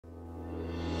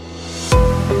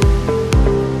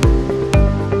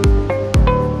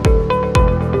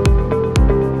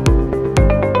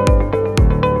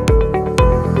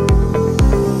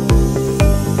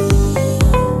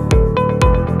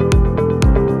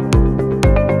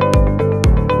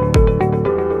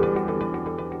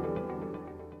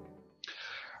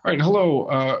All right,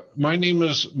 hello. My name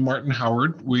is Martin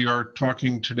Howard. We are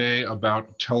talking today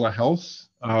about telehealth.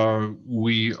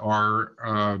 We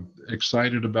are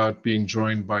excited about being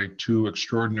joined by two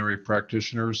extraordinary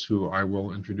practitioners who I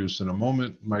will introduce in a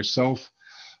moment. Myself,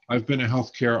 I've been a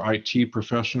healthcare IT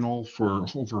professional for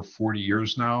over 40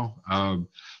 years now,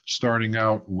 starting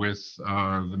out with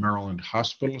the Maryland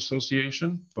Hospital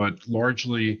Association, but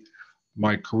largely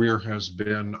my career has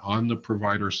been on the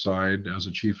provider side as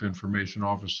a chief information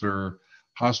officer,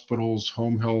 hospitals,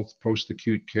 home health,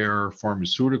 post-acute care,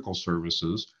 pharmaceutical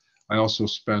services. I also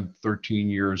spent 13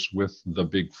 years with the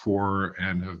Big Four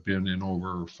and have been in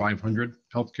over 500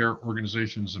 healthcare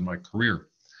organizations in my career.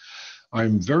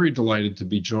 I'm very delighted to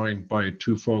be joined by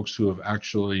two folks who have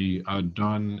actually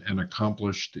done and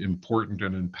accomplished important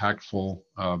and impactful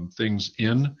things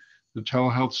in the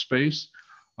telehealth space.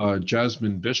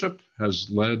 Jasmine Bishop has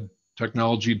led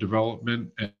technology development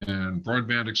and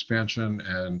broadband expansion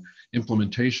and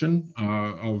implementation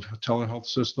of telehealth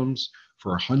systems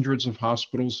for hundreds of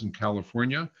hospitals in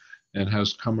California and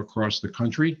has come across the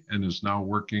country and is now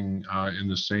working in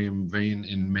the same vein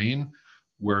in Maine,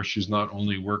 where she's not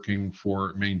only working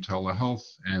for Maine Telehealth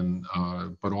and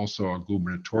but also a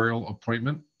gubernatorial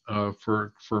appointment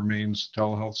for Maine's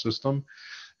telehealth system.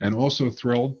 And also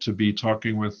thrilled to be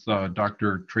talking with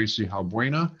Dr. Tracy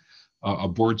Jalbuena, a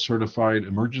board-certified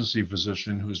emergency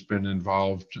physician who's been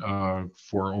involved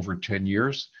for over 10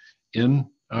 years in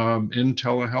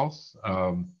telehealth,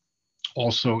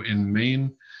 also in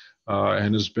Maine,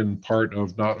 and has been part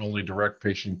of not only direct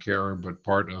patient care, but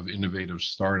part of innovative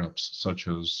startups such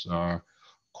as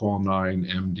Call9,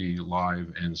 MD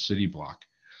Live, and CityBlock.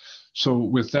 So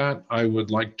with that, I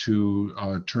would like to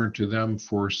turn to them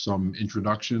for some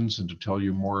introductions and to tell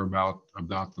you more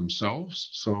about themselves.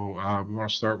 So we want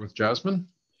to start with Jasmine.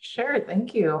 Sure,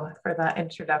 thank you for that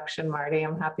introduction, Marty.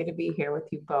 I'm happy to be here with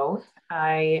you both.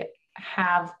 I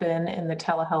have been in the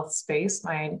telehealth space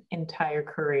my entire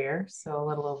career, so a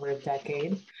little over a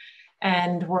decade,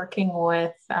 and working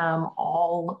with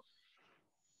all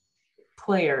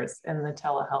players in the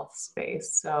telehealth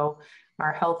space. So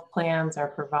our health plans, our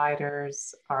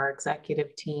providers, our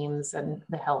executive teams, and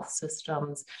the health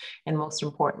systems, and most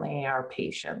importantly, our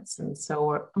patients. And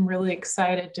so I'm really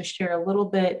excited to share a little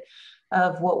bit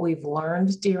of what we've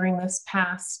learned during this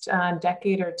past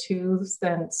decade or two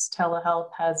since telehealth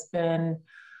has been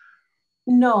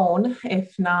known,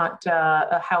 if not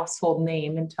a household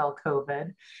name until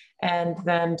COVID. And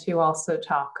then to also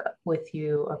talk with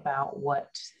you about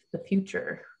what the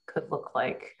future could look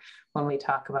like when we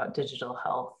talk about digital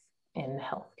health in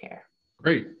healthcare.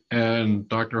 Great. And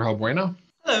Dr. Jalbuena?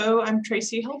 Hello, I'm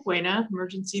Tracy Jalbuena,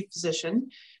 emergency physician.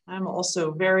 I'm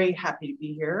also very happy to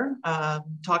be here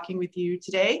talking with you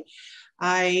today.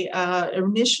 I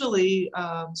initially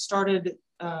started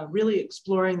really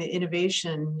exploring the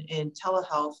innovation in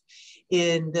telehealth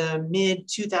in the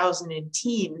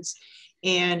mid-2010s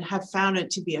and have found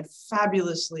it to be a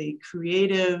fabulously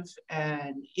creative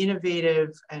and innovative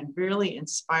and really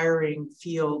inspiring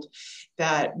field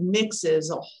that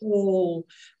mixes a whole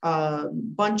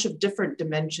bunch of different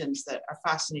dimensions that are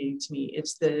fascinating to me.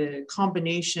 It's the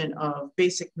combination of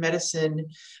basic medicine,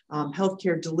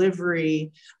 healthcare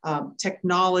delivery,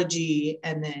 technology,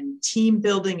 and then team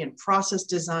building and process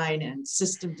design and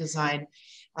system design.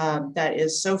 That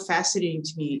is so fascinating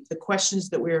to me. The questions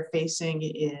that we are facing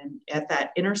at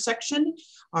that intersection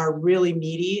are really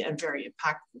meaty and very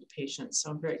impactful to patients.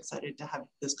 So I'm very excited to have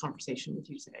this conversation with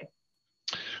you today.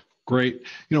 Great.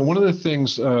 You know, one of the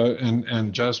things,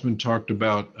 and Jasmine talked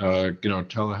about,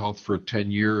 telehealth for 10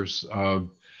 years.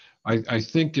 I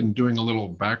think in doing a little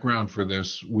background for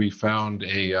this, we found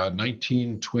a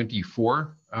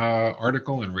 1924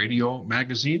 article in Radio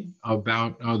Magazine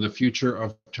about the future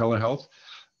of telehealth.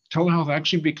 Telehealth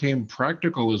actually became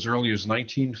practical as early as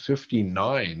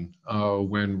 1959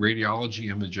 when radiology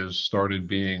images started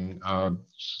being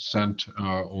sent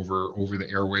over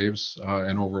the airwaves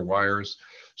and over wires.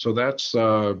 So that's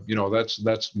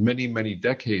that's many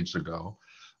decades ago.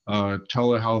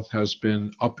 Telehealth has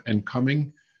been up and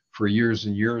coming for years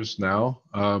and years now.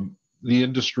 The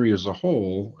industry as a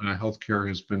whole, healthcare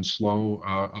has been slow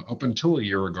up until a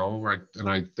year ago, right? And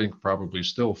I think probably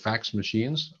still fax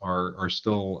machines are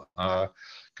still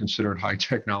considered high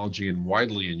technology and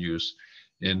widely in use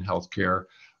in healthcare.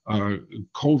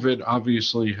 COVID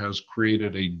obviously has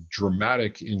created a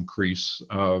dramatic increase.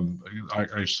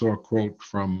 I saw a quote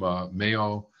from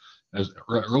Mayo as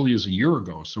early as a year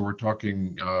ago. So we're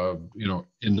talking,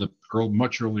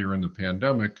 much earlier in the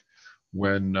pandemic,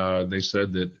 when they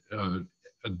said that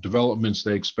developments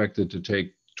they expected to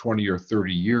take 20 or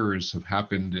 30 years have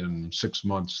happened in 6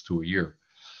 months to a year.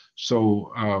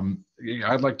 So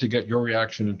I'd like to get your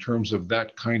reaction in terms of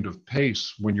that kind of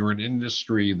pace when you're in an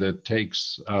industry that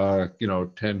takes,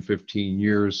 10, 15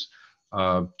 years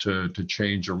to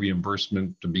change a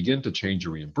reimbursement, to begin to change a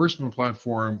reimbursement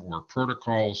platform or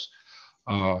protocols.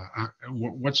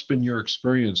 What's been your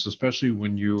experience, especially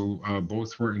when you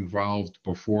both were involved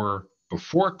before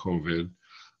COVID,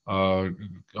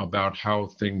 about how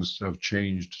things have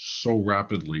changed so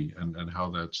rapidly, and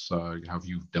how how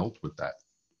you've dealt with that?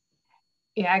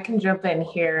 Yeah, I can jump in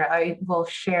here. I will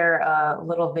share a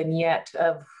little vignette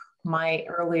of my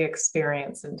early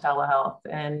experience in telehealth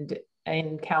and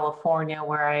in California,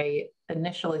 where I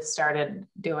initially started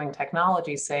doing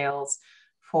technology sales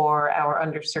for our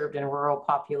underserved and rural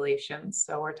populations.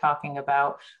 So we're talking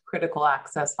about critical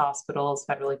access hospitals,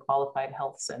 federally qualified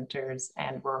health centers,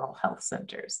 and rural health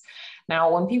centers. Now,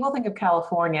 when people think of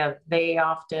California, they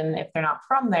often, if they're not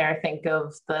from there, think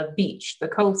of the beach, the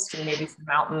coast, and maybe some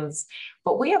mountains.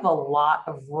 But we have a lot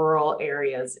of rural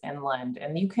areas inland,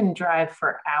 and you can drive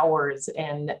for hours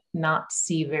and not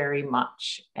see very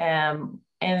much.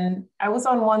 And I was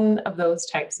on one of those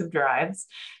types of drives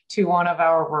to one of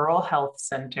our rural health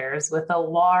centers with a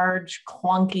large,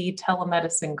 clunky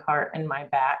telemedicine cart in my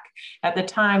back. At the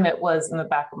time, it was in the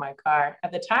back of my car.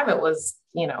 At the time, it was,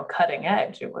 cutting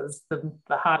edge. It was the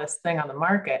hottest thing on the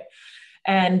market.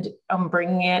 And I'm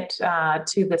bringing it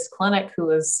to this clinic who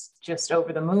was just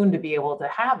over the moon to be able to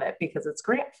have it because it's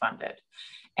grant funded.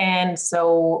 And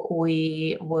so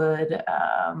we would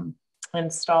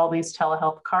install these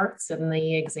telehealth carts in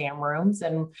the exam rooms.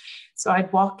 And so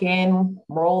I'd walk in,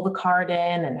 roll the cart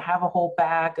in, and have a whole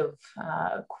bag of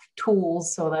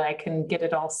tools so that I can get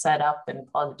it all set up and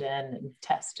plugged in and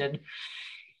tested.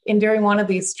 And during one of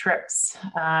these trips,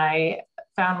 I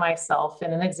found myself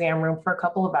in an exam room for a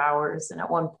couple of hours. And at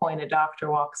one point, a doctor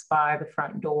walks by the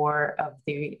front door of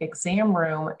the exam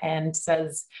room and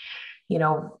says,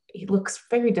 he looks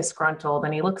very disgruntled,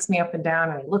 and he looks me up and down,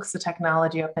 and he looks the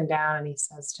technology up and down, and he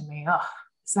says to me, "Oh,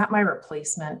 is that my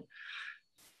replacement?"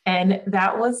 And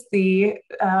that was the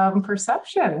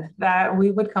perception that we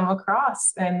would come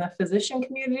across in the physician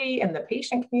community and the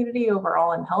patient community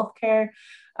overall in healthcare.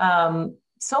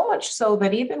 So much so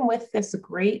that even with this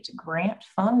great grant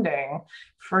funding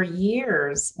for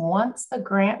years, once the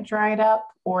grant dried up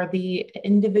or the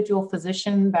individual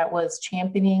physician that was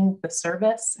championing the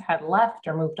service had left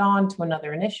or moved on to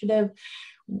another initiative,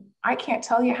 I can't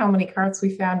tell you how many carts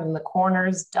we found in the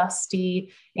corners,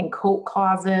 dusty, in coat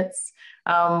closets.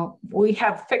 We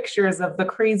have pictures of the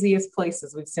craziest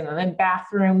places we've seen them in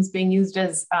bathrooms being used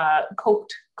as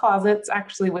coat closets,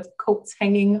 actually with coats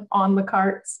hanging on the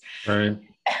carts. Right.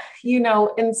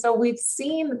 And so we've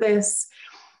seen this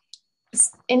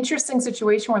interesting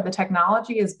situation where the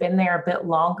technology has been there a bit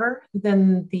longer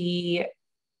than the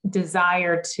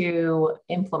desire to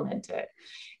implement it.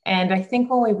 And I think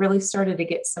when we really started to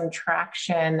get some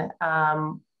traction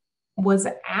was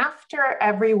after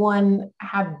everyone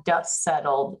had dust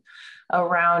settled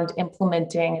around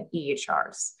implementing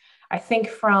EHRs. I think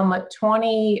from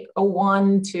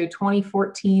 2001 to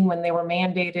 2014, when they were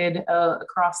mandated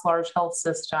across large health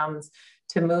systems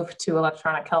to move to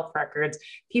electronic health records,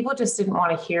 people just didn't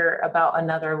want to hear about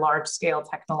another large-scale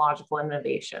technological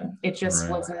innovation. It just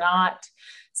was not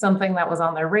something that was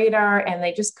on their radar, and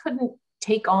they just couldn't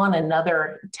take on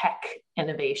another tech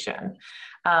innovation.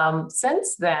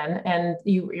 Since then, and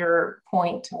your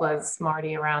point was,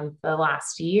 Marty, around the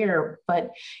last year,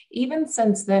 but even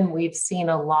since then, we've seen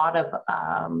a lot of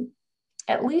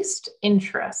at least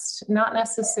interest, not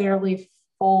necessarily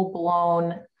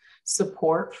full-blown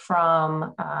support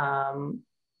from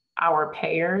our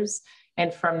payers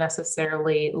and from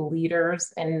necessarily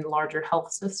leaders in larger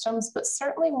health systems, but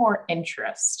certainly more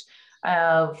interest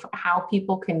of how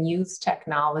people can use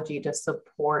technology to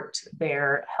support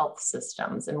their health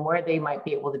systems and where they might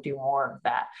be able to do more of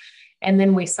that. And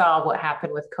then we saw what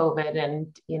happened with COVID,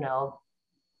 and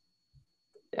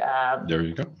there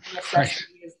you go.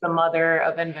 Necessity is the mother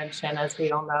of invention, as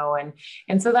we all know,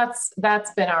 and so that's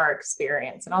been our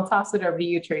experience. And I'll toss it over to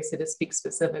you, Tracy, to speak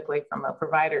specifically from a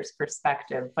provider's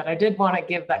perspective. But I did want to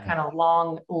give that kind of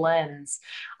long lens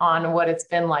on what it's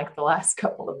been like the last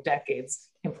couple of decades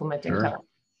implementing telehealth.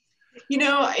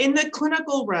 In the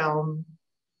clinical realm,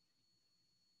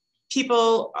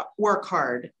 people work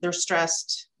hard, they're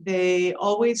stressed, they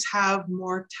always have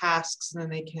more tasks than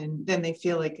they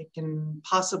feel like it can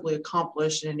possibly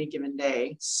accomplish in any given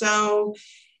day. So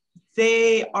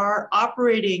they are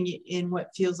operating in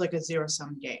what feels like a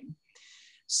zero-sum game.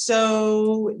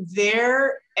 So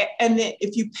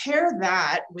if you pair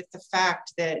that with the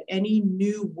fact that any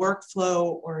new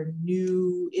workflow or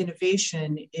new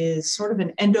innovation is sort of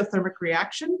an endothermic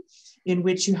reaction in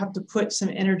which you have to put some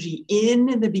energy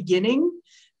in the beginning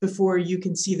before you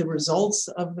can see the results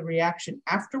of the reaction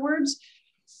afterwards,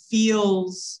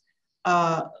 feels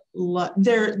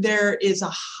there is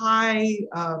a high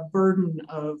burden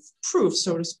of proof,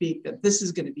 so to speak, that this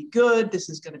is going to be good, this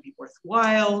is going to be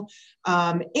worthwhile.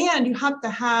 And you have to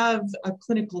have a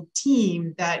clinical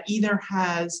team that either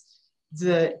has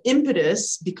the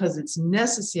impetus because it's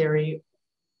necessary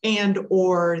and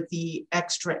or the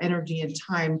extra energy and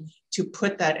time to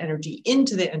put that energy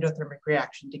into the endothermic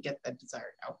reaction to get that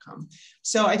desired outcome.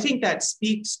 So I think that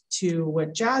speaks to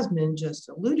what Jasmine just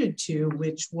alluded to,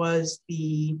 which was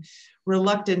the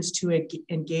reluctance to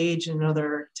engage in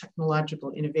another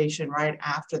technological innovation right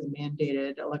after the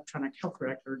mandated electronic health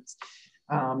records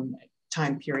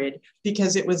time period,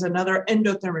 because it was another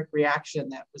endothermic reaction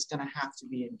that was going to have to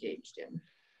be engaged in.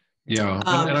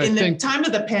 Yeah, in the time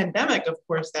of the pandemic, of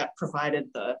course, that provided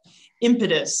the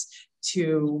impetus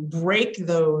to break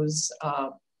those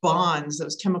bonds,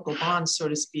 those chemical bonds, so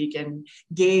to speak, and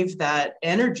gave that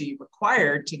energy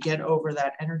required to get over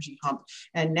that energy hump.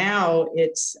 And now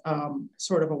it's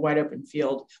sort of a wide open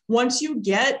field. Once you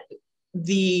get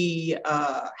the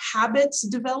habits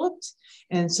developed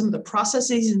and some of the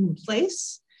processes in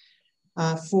place,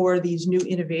 for these new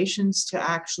innovations to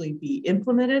actually be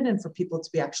implemented and for people to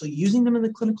be actually using them in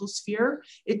the clinical sphere,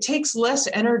 it takes less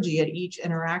energy at each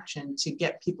interaction to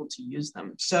get people to use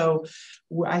them. So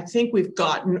I think we've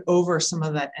gotten over some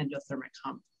of that endothermic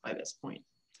hump by this point.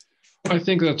 I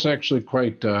think that's actually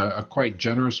a quite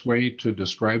generous way to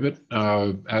describe it.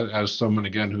 As someone,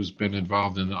 again, who's been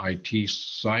involved in the IT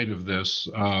side of this,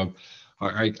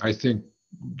 I think,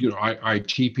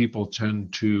 IT people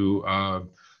tend to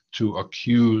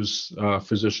accuse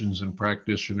physicians and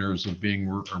practitioners of being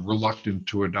reluctant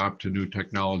to adopt to new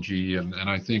technology. And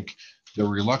I think they're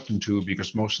reluctant to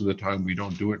because most of the time we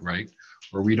don't do it right,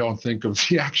 or we don't think of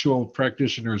the actual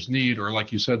practitioner's need, or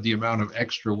like you said, the amount of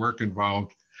extra work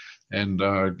involved. And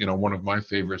one of my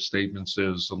favorite statements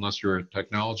is, unless you're a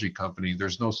technology company,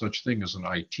 there's no such thing as an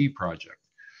IT project.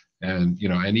 And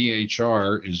an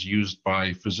EHR is used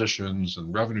by physicians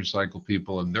and revenue cycle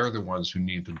people, and they're the ones who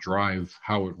need to drive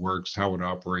how it works, how it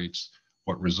operates,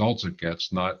 what results it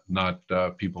gets, not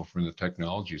people from the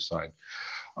technology side.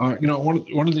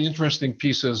 One of the interesting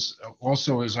pieces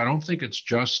also is I don't think it's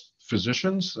just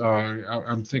physicians.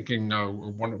 I'm thinking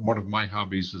one of my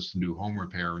hobbies is to do home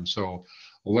repair, and so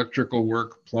electrical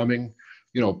work, plumbing.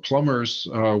 Plumbers,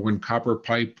 when copper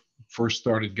pipe first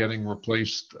started getting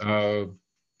replaced,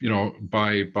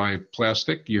 by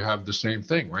plastic, you have the same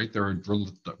thing, right? They're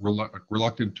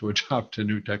reluctant to adopt to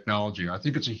new technology. I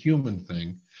think it's a human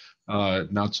thing,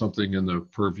 not something in the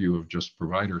purview of just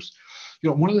providers.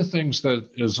 One of the things that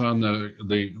is on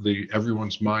the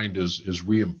everyone's mind is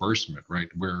reimbursement, right?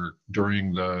 Where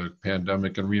during the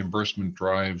pandemic and reimbursement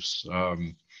drives,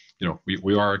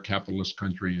 we are a capitalist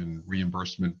country, and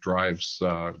reimbursement drives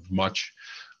much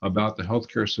about the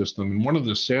healthcare system. And one of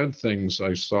the sad things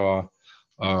I saw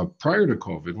prior to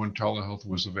COVID, when telehealth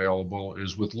was available,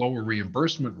 is with lower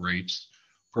reimbursement rates,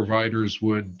 providers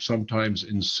would sometimes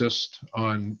insist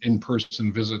on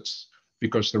in-person visits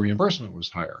because the reimbursement was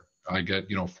higher. I get,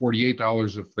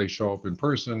 $48 if they show up in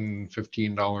person,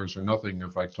 $15 or nothing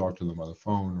if I talk to them on the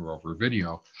phone or over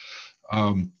video.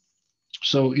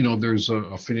 So, there's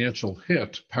a financial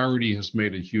hit. Parity has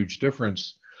made a huge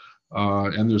difference.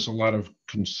 And there's a lot of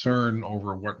concern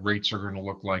over what rates are going to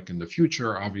look like in the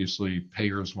future. Obviously,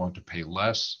 payers want to pay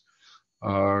less.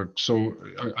 So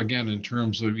again, in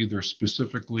terms of either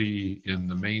specifically in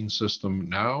the Maine system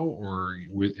now or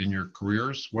within your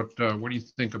careers, what do you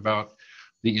think about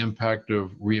the impact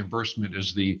of reimbursement?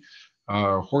 Is the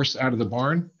horse out of the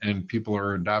barn and people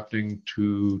are adapting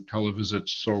to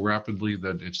televisits so rapidly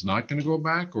that it's not going to go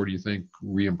back? Or do you think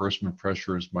reimbursement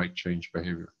pressures might change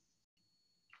behavior?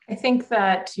 I think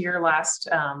that your last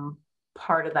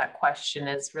part of that question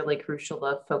is really crucial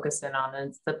to focus in on.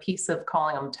 It's the piece of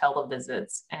calling them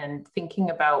televisits and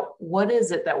thinking about what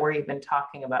is it that we're even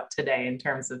talking about today in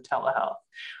terms of telehealth.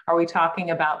 Are we talking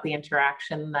about the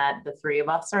interaction that the three of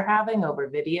us are having over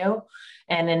video?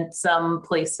 And in some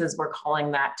places, we're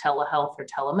calling that telehealth or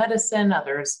telemedicine,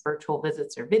 others virtual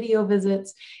visits or video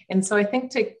visits. And so I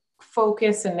think to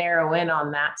focus and narrow in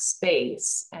on that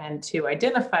space and to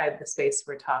identify the space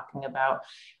we're talking about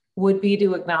would be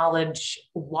to acknowledge,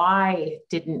 why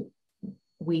didn't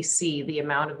we see the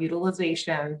amount of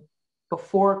utilization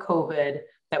before COVID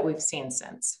that we've seen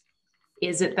since?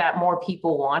 Is it that more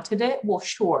people wanted it? Well,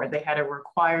 sure, they had a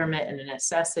requirement and a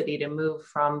necessity to move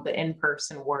from the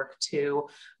in-person work to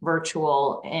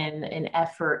virtual in an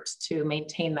effort to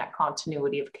maintain that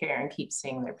continuity of care and keep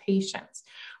seeing their patients.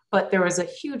 But there was a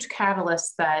huge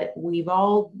catalyst that we've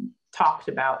all talked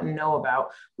about and know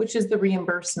about, which is the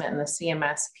reimbursement and the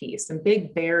CMS piece and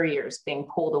big barriers being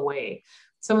pulled away.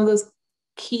 Some of those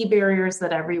key barriers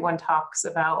that everyone talks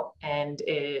about, and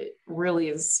it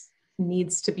really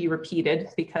needs to be repeated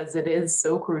because it is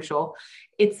so crucial.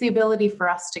 It's the ability for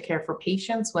us to care for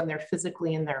patients when they're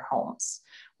physically in their homes.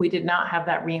 We did not have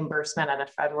that reimbursement at a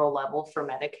federal level for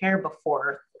Medicare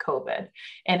before COVID,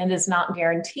 and it is not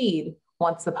guaranteed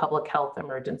once the public health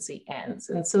emergency ends.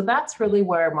 And so that's really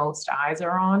where most eyes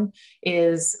are on,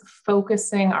 is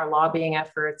focusing our lobbying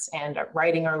efforts and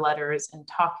writing our letters and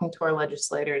talking to our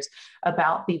legislators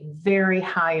about the very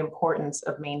high importance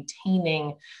of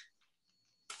maintaining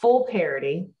full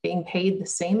parity, being paid the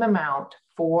same amount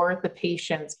for the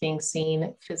patients being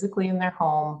seen physically in their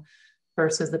home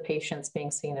versus the patients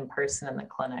being seen in person in the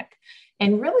clinic.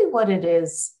 And really what it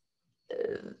is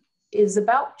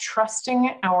about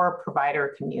trusting our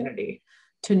provider community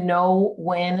to know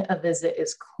when a visit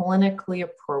is clinically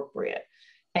appropriate,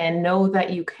 and know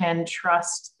that you can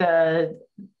trust the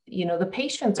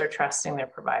patients are trusting their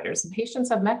providers. The patients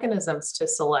have mechanisms to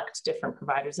select different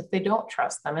providers if they don't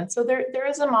trust them. And so there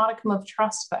is a modicum of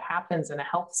trust that happens in a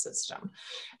health system.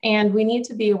 And we need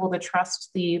to be able to trust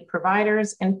the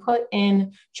providers and put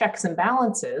in checks and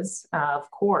balances,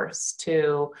 of course,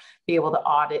 to be able to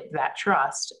audit that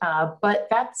trust. But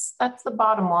that's the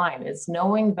bottom line, is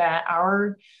knowing that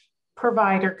our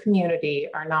provider community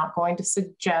are not going to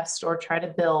suggest or try to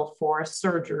bill for a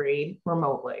surgery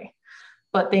remotely.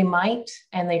 But they might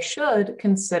and they should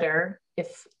consider,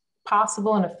 if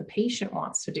possible, and if the patient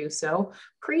wants to do so,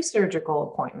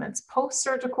 pre-surgical appointments,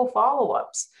 post-surgical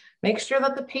follow-ups. Make sure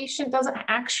that the patient doesn't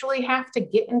actually have to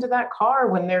get into that car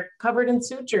when they're covered in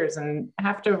sutures and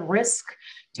have to risk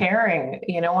tearing,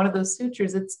 one of those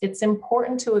sutures. It's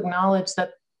important to acknowledge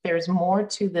that there's more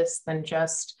to this than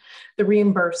just the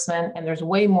reimbursement, and there's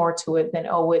way more to it than,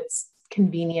 oh, it's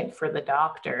convenient for the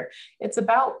doctor. It's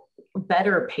about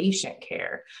better patient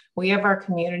care. We have our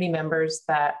community members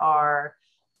that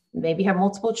maybe have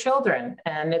multiple children,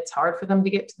 and it's hard for them to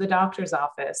get to the doctor's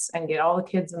office and get all the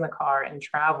kids in the car and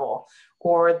travel,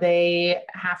 or they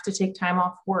have to take time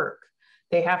off work.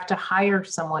 They have to hire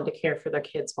someone to care for their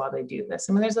kids while they do this.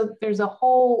 I mean, there's a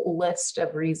whole list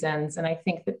of reasons, and I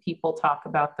think that people talk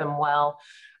about them well,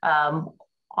 on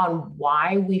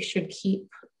why we should keep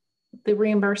the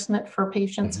reimbursement for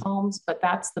patients' homes, but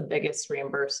that's the biggest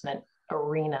reimbursement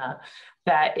arena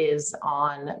that is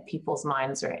on people's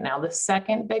minds right now. The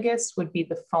second biggest would be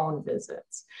the phone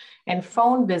visits. And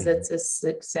phone visits is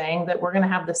saying that we're going to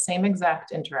have the same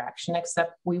exact interaction,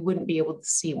 except we wouldn't be able to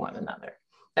see one another.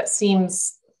 That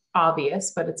seems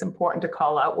obvious, but it's important to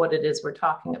call out what it is we're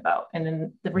talking about. And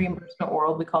in the reimbursement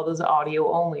world, we call those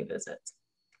audio-only visits.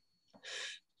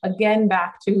 Again,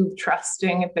 back to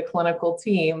trusting the clinical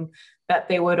team that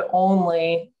they would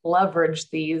only leverage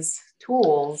these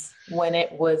tools when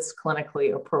it was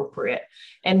clinically appropriate.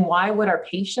 And why would our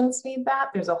patients need that?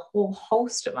 There's a whole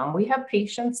host of them. We have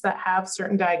patients that have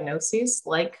certain diagnoses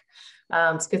like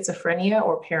schizophrenia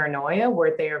or paranoia,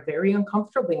 where they are very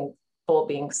uncomfortable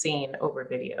being seen over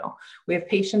video. We have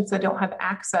patients that don't have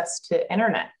access to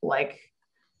internet, like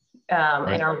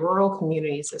in our rural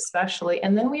communities especially.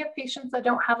 And then we have patients that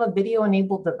don't have a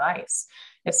video-enabled device,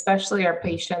 especially our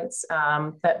patients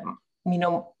that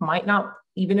might not,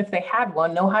 even if they had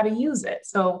one, know how to use it.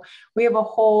 So we have a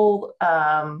whole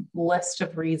list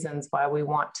of reasons why we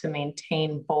want to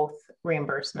maintain both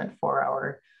reimbursement for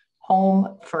our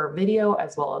home for video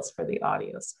as well as for the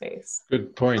audio space.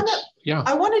 Good point. Yeah.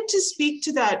 I wanted to speak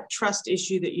to that trust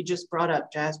issue that you just brought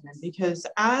up, Jasmine, because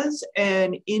as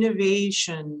an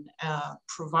innovation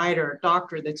provider,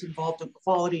 doctor that's involved in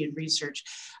quality and research,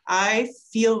 I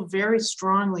feel very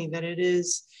strongly that it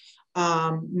is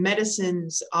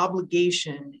medicine's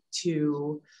obligation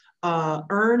to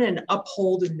earn and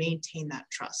uphold and maintain that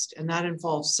trust. And that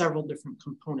involves several different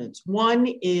components. One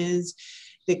is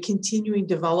the continuing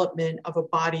development of a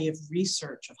body of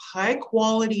research, of high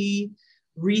quality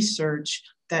research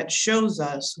that shows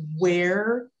us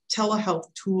where telehealth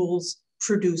tools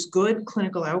produce good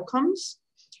clinical outcomes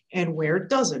and where it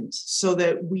doesn't, so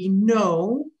that we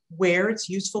know where it's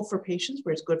useful for patients,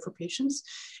 where it's good for patients,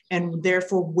 and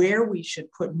therefore where we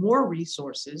should put more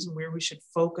resources and where we should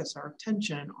focus our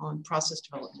attention on process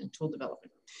development and tool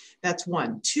development. That's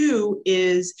one. Two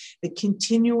is the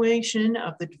continuation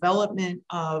of the development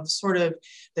of sort of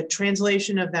the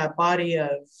translation of that body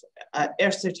of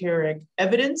esoteric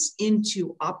evidence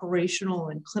into operational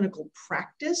and clinical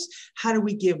practice. How do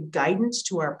we give guidance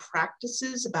to our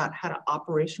practices about how to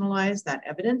operationalize that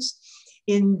evidence?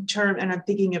 And I'm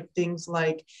thinking of things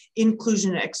like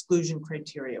inclusion and exclusion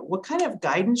criteria. What kind of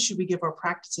guidance should we give our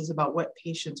practices about what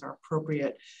patients are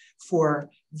appropriate for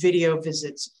video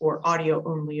visits or audio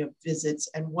only visits,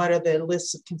 and what are the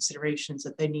lists of considerations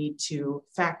that they need to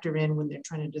factor in when they're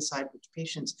trying to decide which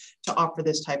patients to offer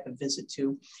this type of visit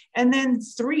to. And then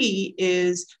three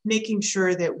is making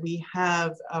sure that we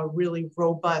have a really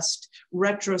robust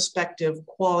retrospective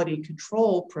quality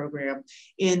control program,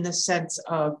 in the sense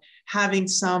of having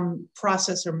some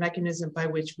process or mechanism by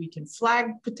which we can flag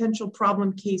potential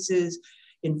problem cases,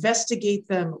 investigate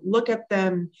them, look at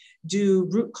them, do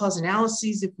root cause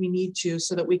analyses if we need to,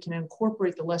 so that we can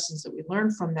incorporate the lessons that we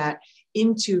learn from that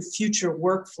into future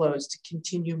workflows to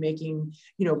continue making,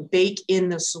 bake in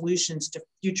the solutions to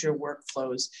future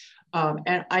workflows.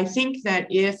 And I think that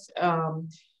if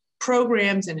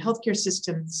programs and healthcare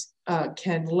systems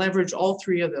can leverage all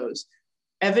three of those: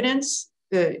 evidence,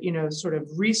 sort of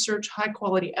research, high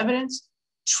quality evidence,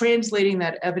 translating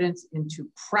that evidence into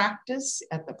practice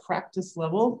at the practice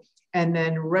level, and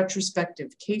then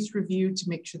retrospective case review to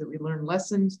make sure that we learn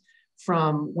lessons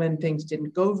from when things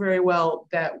didn't go very well,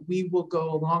 that we will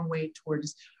go a long way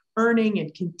towards earning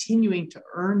and continuing to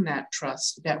earn that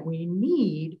trust that we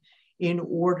need in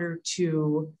order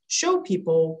to show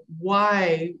people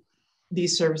why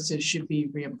these services should be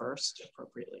reimbursed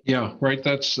appropriately. Yeah, right.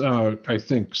 That's, I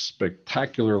think,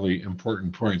 spectacularly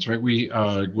important points, right? We,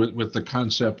 with the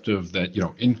concept of that,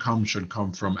 income should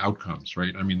come from outcomes,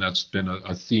 right? I mean, that's been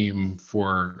a theme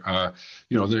for,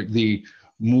 the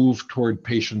move toward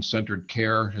patient-centered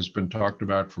care has been talked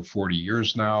about for 40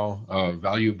 years now.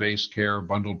 Value-based care,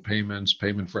 bundled payments,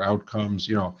 payment for outcomes,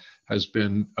 has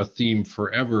been a theme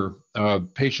forever.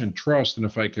 Patient trust, and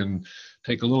if I can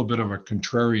take a little bit of a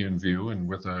contrarian view, and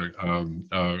with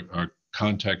a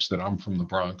context that I'm from the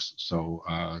Bronx, so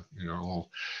a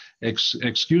little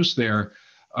excuse there,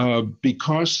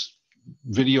 because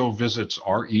video visits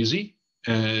are easy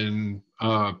and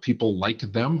people like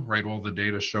them, right? All the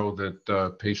data show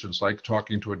that patients like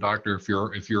talking to a doctor.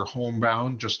 If you're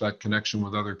homebound, just that connection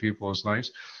with other people is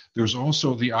nice. There's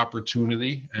also the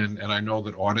opportunity, and I know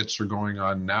that audits are going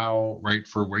on now, right,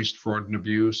 for waste, fraud, and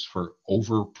abuse, for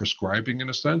over-prescribing in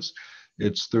a sense.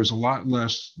 There's a lot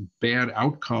less bad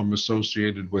outcome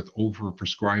associated with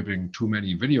over-prescribing too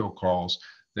many video calls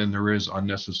than there is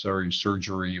unnecessary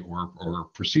surgery or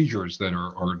procedures that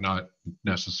are not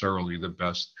necessarily the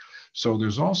best. So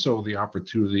there's also the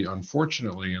opportunity,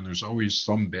 unfortunately, and there's always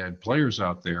some bad players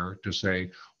out there, to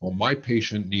say, well, my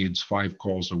patient needs 5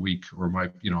 calls a week, or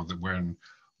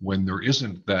when there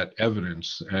isn't that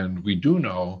evidence. And we do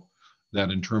know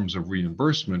that in terms of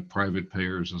reimbursement, private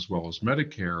payers as well as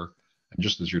Medicare, and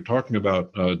just as you're talking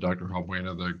about, Dr.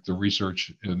 Jalbuena, the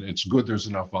research, and it's good there's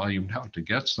enough volume now to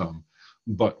get some,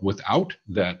 but without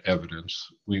that evidence,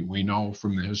 we know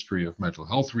from the history of mental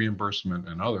health reimbursement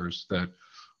and others that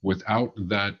without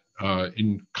that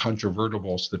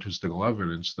incontrovertible statistical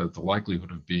evidence, that the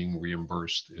likelihood of being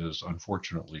reimbursed is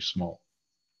unfortunately small.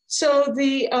 So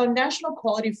the National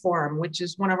Quality Forum, which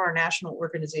is one of our national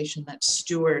organizations that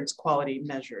stewards quality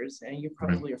measures, and you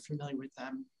probably are familiar with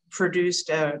them,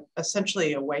 produced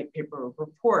essentially a white paper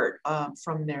report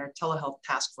from their telehealth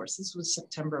task force. This was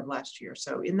September of last year,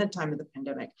 so in the time of the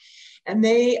pandemic. And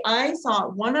I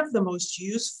thought one of the most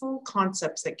useful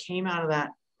concepts that came out of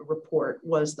that report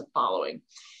was the following: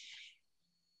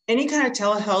 any kind of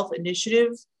telehealth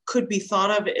initiative could be thought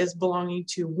of as belonging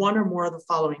to one or more of the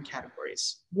following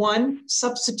categories. 1,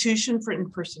 substitution for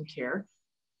in-person care.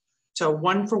 So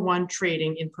 1-for-1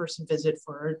 trading in-person visit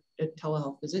for a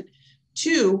telehealth visit.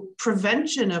 2,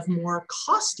 prevention of more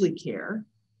costly care.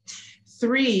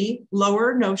 3,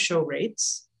 lower no-show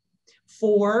rates.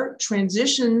 4,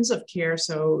 transitions of care,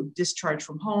 so discharge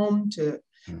from home to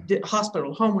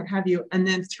hospital, home, what have you. And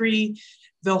then 3,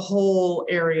 the whole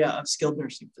area of skilled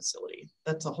nursing facility.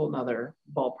 That's a whole nother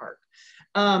ballpark.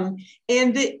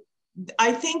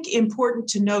 I think important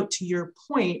to note, to your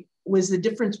point, was the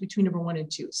difference between number 1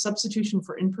 and 2, substitution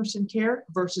for in-person care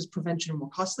versus prevention of more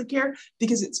costly care,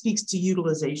 because it speaks to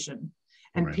utilization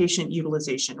and patient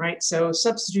utilization, right? So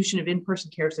substitution of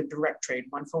in-person care is a direct trade,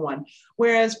 1-for-1,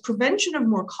 whereas prevention of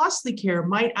more costly care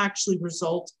might actually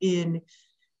result in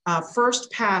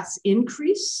first pass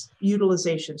increase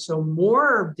utilization, so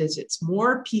more visits,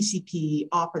 more PCP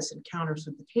office encounters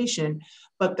with the patient,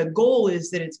 but the goal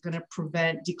is that it's going to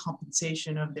prevent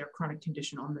decompensation of their chronic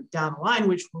condition on the down the line,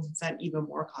 which will prevent even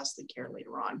more costly care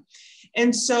later on.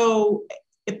 And so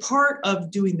a part of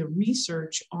doing the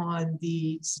research on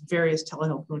the various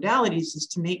telehealth modalities is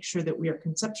to make sure that we are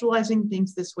conceptualizing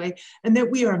things this way and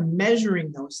that we are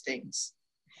measuring those things.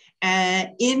 And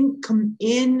in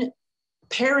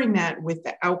pairing that with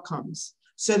the outcomes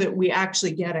so that we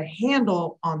actually get a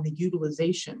handle on the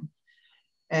utilization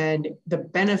and the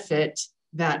benefit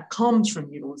that comes from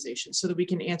utilization so that we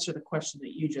can answer the question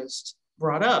that you just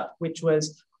brought up, which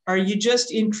was, are you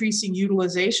just increasing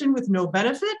utilization with no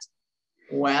benefit?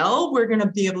 Well, we're going to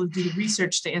be able to do the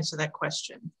research to answer that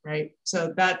question, right?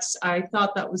 So I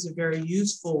thought that was a very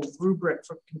useful rubric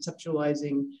for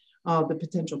conceptualizing the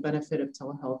potential benefit of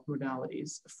telehealth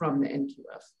modalities from the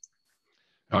NQF.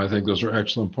 I think those are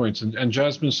excellent points. And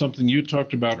Jasmine, something you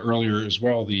talked about earlier as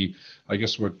well, I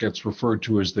guess what gets referred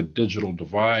to as the digital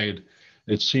divide.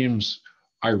 It seems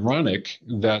ironic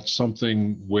that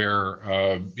something where,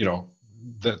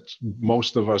 that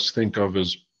most of us think of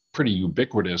as pretty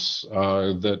ubiquitous,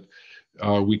 that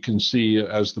we can see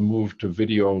as the move to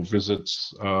video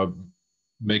visits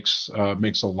makes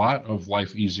a lot of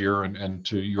life easier. And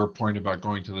to your point about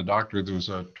going to the doctor, there was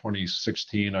a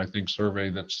 2016, I think, survey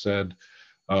that said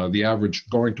the average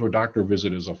going to a doctor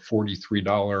visit is a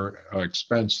 $43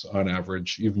 expense on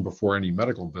average, even before any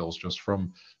medical bills, just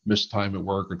from missed time at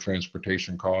work or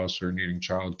transportation costs or needing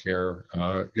childcare,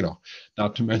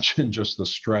 not to mention just the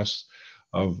stress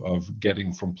of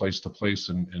getting from place to place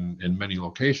in many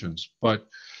locations. But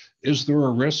is there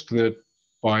a risk that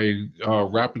by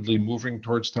rapidly moving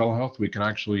towards telehealth, we can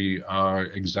actually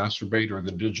exacerbate, or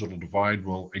the digital divide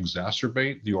will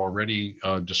exacerbate the already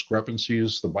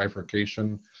discrepancies, the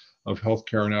bifurcation of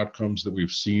healthcare and outcomes that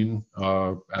we've seen,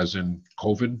 as in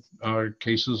COVID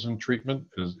cases and treatment?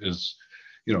 Is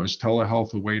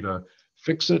telehealth a way to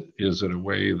fix it? Is it a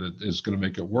way that is going to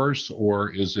make it worse,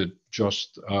 or is it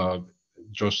just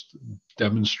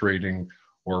demonstrating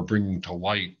or bringing to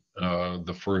light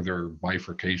the further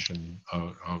bifurcation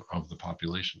of the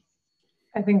population?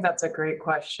 I think that's a great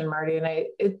question, Marty.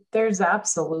 And there's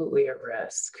absolutely a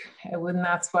risk. And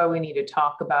that's why we need to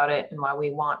talk about it and why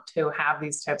we want to have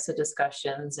these types of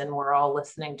discussions. And we're all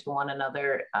listening to one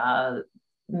another,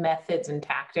 methods and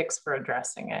tactics for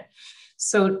addressing it.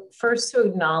 So first, to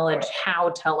acknowledge how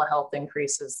telehealth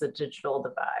increases the digital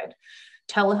divide.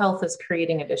 Telehealth is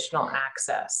creating additional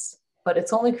access, but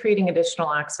it's only creating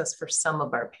additional access for some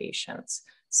of our patients.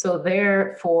 So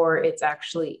therefore, it's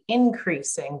actually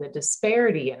increasing the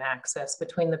disparity in access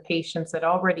between the patients that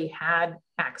already had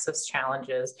access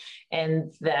challenges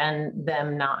and then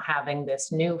them not having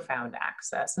this newfound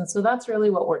access. And so that's really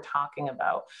what we're talking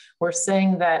about. We're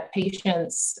saying that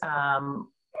patients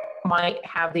might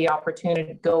have the opportunity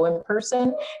to go in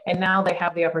person, and now they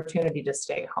have the opportunity to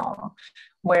stay home.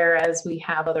 Whereas we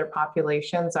have other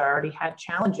populations that already had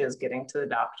challenges getting to the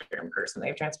doctor in person. They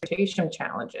have transportation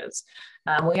challenges.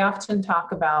 We often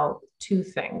talk about two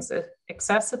things,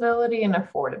 accessibility and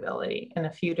affordability, in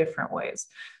a few different ways.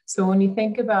 So when you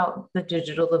think about the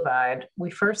digital divide,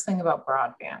 we first think about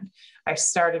broadband. I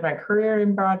started my career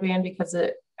in broadband because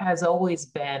it has always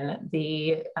been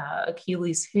the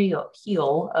Achilles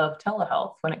heel of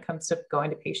telehealth when it comes to going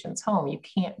to patients' home. You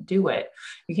can't do it.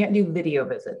 You can't do video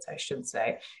visits, I should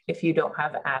say, if you don't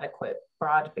have adequate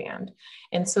broadband.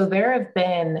 And so there have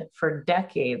been for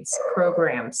decades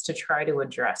programs to try to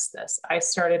address this. I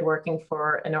started working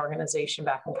for an organization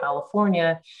back in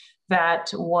California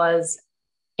that was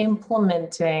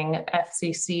implementing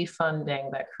FCC funding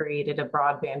that created a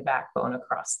broadband backbone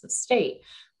across the state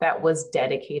that was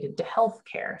dedicated to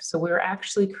healthcare. So we were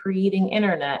actually creating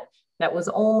internet that was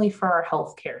only for our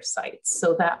healthcare sites.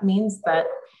 So that means that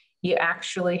you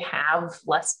actually have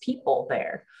less people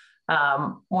there.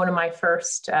 One of my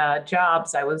first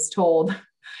jobs, I was told,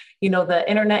 the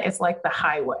internet is like the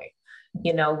highway.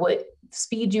 What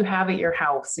speed you have at your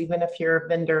house, even if your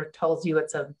vendor tells you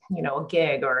it's a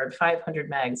gig or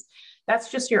 500 megs, that's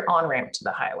just your on-ramp to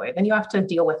the highway. Then you have to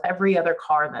deal with every other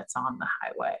car that's on the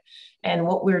highway. And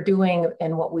what we're doing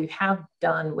and what we have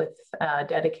done with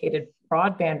dedicated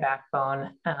broadband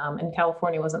backbone, and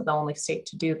California wasn't the only state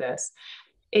to do this,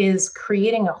 is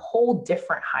creating a whole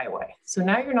different highway. So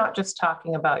now you're not just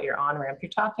talking about your on-ramp, you're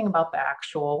talking about the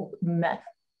actual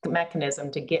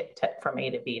mechanism to get from A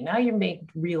to B. Now you made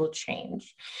real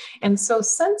change. And so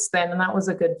since then, and that was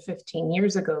a good 15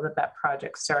 years ago that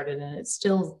project started, and it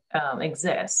still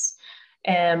exists.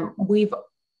 And we've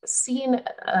seen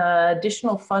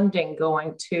additional funding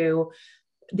going to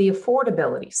the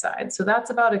affordability side. So that's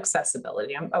about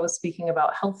accessibility. I was speaking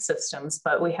about health systems,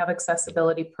 but we have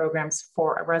accessibility programs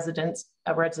for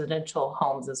residential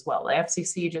homes as well. The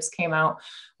FCC just came out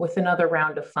with another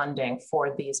round of funding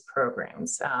for these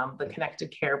programs. The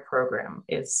Connected Care program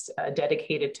is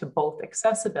dedicated to both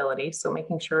accessibility, so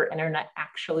making sure internet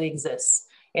actually exists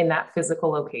in that physical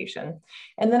location.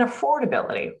 And then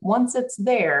affordability. Once it's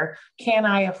there, can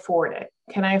I afford it?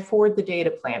 Can I afford the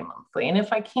data plan monthly? And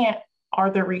if I can't, are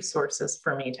there resources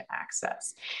for me to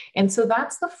access? And so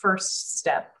that's the first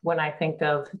step when I think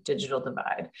of digital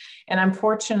divide. And I'm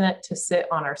fortunate to sit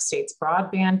on our state's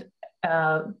broadband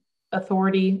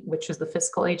authority, which is the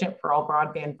fiscal agent for all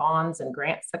broadband bonds and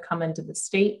grants that come into the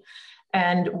state.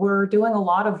 And we're doing a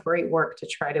lot of great work to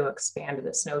try to expand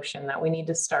this notion that we need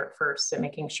to start first at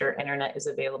making sure internet is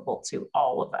available to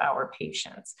all of our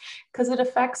patients. Because it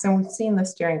affects, and we've seen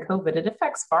this during COVID, it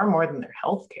affects far more than their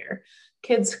healthcare.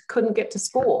 Kids couldn't get to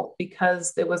school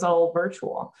because it was all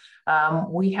virtual.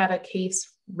 We had a case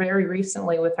very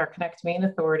recently with our Connect Maine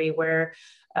authority where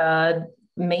a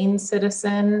Maine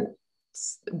citizen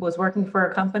was working for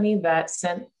a company that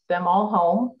sent them all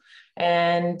home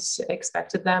and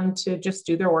expected them to just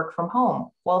do their work from home.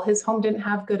 Well, his home didn't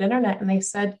have good internet, and they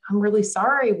said, I'm really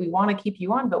sorry, we want to keep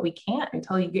you on, but we can't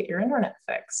until you get your internet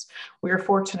fixed. We were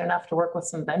fortunate enough to work with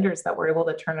some vendors that were able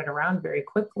to turn it around very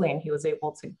quickly, and he was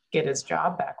able to get his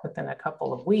job back within a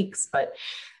couple of weeks. But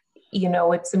you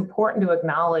know, it's important to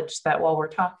acknowledge that while we're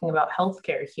talking about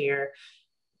healthcare here,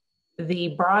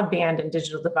 the broadband and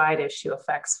digital divide issue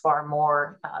affects far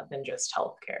more than just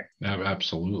healthcare.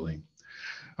 Absolutely.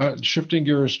 Shifting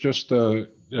gears just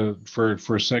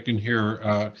for a second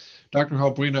here, Dr.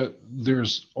 Jalbuena,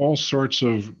 there's all sorts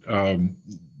of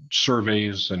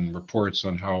surveys and reports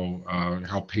on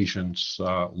how patients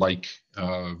like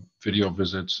video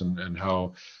visits and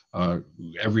how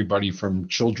everybody from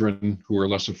children who are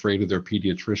less afraid of their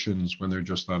pediatricians when they're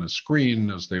just on a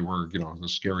screen, as they were, the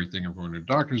scary thing of going to a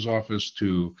doctor's office,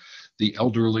 to the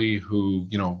elderly who,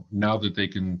 now that they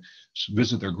can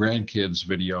visit their grandkids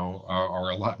video, are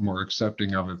a lot more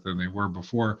accepting of it than they were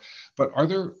before. But are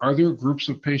there groups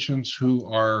of patients who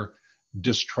are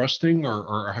distrusting,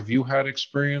 or have you had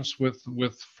experience with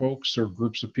folks or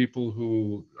groups of people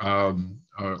who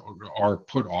are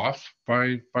put off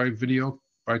by video,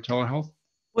 by telehealth?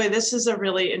 Boy, this is a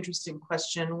really interesting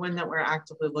question, one that we're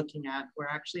actively looking at. We're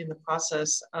actually in the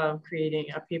process of creating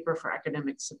a paper for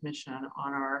academic submission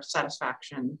on our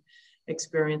satisfaction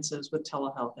experiences with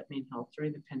telehealth at MaineHealth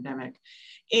during the pandemic.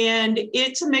 And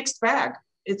it's a mixed bag.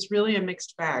 It's really a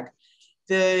mixed bag.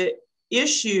 The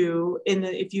issue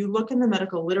if you look in the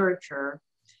medical literature,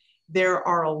 there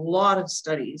are a lot of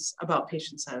studies about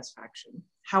patient satisfaction.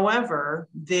 However,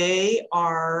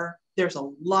 there's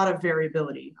a lot of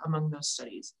variability among those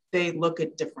studies. They look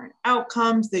at different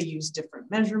outcomes. They use different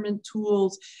measurement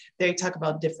tools. They talk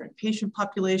about different patient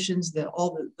populations.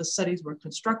 All the studies were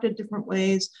constructed different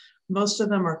ways. Most of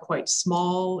them are quite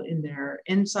small in their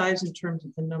n size in terms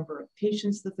of the number of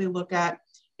patients that they look at.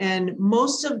 And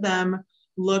most of them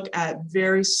look at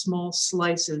very small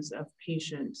slices of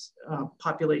patient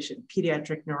population,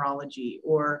 pediatric neurology,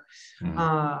 or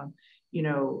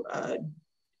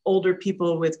older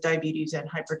people with diabetes and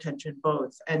hypertension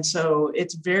both. And so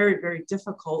it's very, very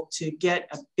difficult to get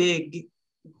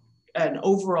an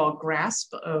overall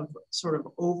grasp of sort of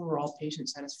overall patient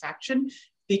satisfaction,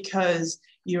 because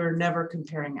you're never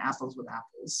comparing apples with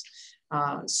apples.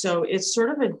 So it's sort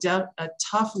of a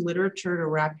tough literature to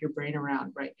wrap your brain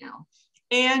around right now.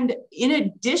 And in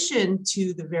addition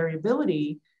to the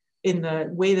variability in the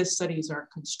way the studies are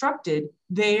constructed,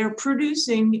 they are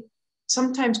producing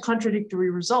sometimes contradictory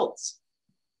results.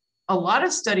 A lot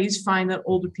of studies find that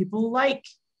older people like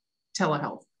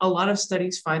telehealth. A lot of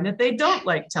studies find that they don't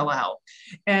like telehealth.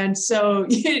 And so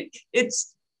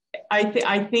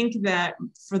I think that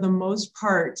for the most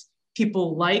part,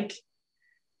 people like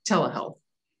telehealth.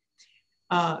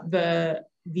 The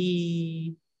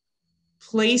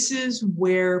places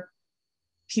where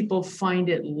people find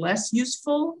it less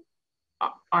useful,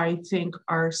 I think,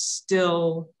 are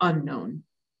still unknown.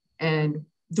 And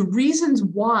the reasons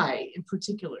why in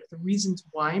particular,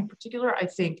 I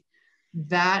think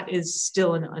that is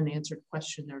still an unanswered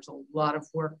question. There's a lot of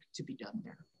work to be done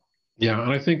there. Yeah,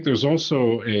 and I think there's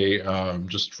also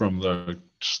just from the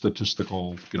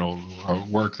statistical,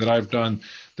 work that I've done,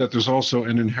 that there's also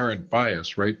an inherent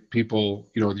bias, right? People,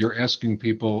 you're asking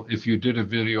people, if you did a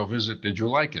video visit, did you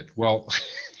like it? Well,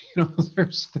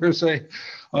 there's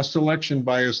a selection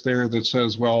bias there that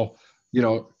says, well,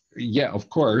 Yeah, of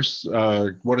course.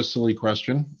 What a silly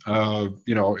question.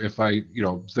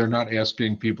 If they're not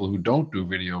asking people who don't do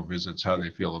video visits how they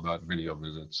feel about video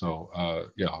visits.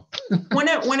 So, yeah. One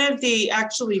of the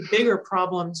actually bigger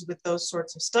problems with those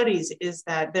sorts of studies is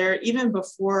that even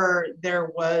before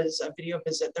there was a video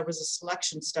visit, there was a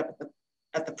selection step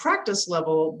at the practice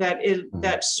level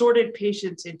that sorted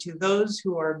patients into those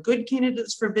who are good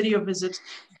candidates for video visits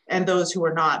and those who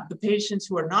are not. The patients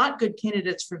who are not good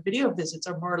candidates for video visits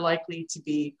are more likely to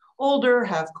be older,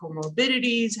 have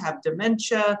comorbidities, have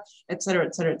dementia, et cetera,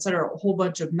 et cetera, et cetera, a whole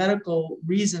bunch of medical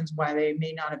reasons why they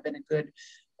may not have been a good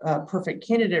perfect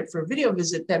candidate for a video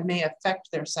visit that may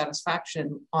affect their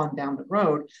satisfaction on down the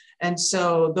road. And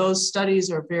so those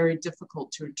studies are very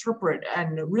difficult to interpret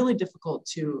and really difficult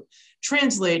to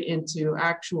translate into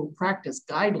actual practice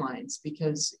guidelines,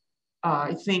 because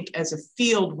I think as a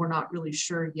field, we're not really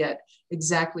sure yet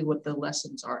exactly what the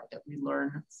lessons are that we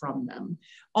learn from them.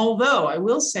 Although I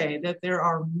will say that there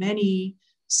are many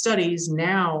studies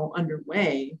now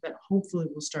underway that hopefully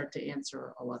will start to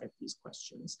answer a lot of these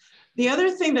questions. The other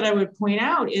thing that I would point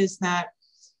out is that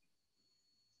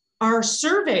our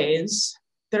surveys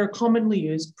that are commonly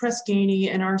used, Press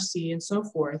Ganey, NRC, and so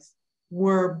forth,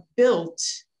 were built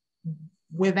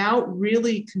without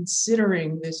really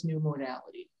considering this new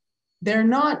modality. They're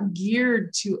not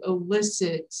geared to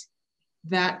elicit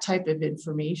that type of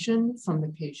information from the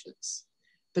patients.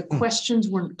 The questions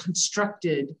weren't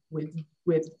constructed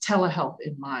with telehealth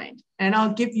in mind. And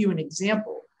I'll give you an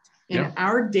example. In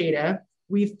our data,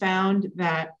 we found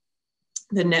that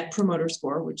the Net Promoter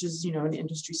Score, which is an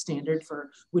industry standard for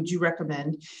would you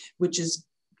recommend, which is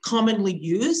commonly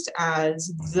used as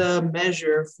the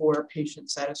measure for patient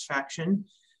satisfaction,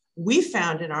 we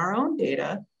found in our own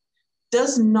data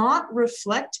does not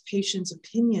reflect patients'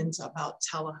 opinions about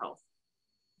telehealth.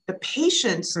 The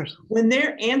patients, when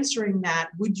they're answering that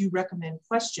would you recommend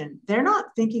question, they're not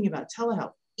thinking about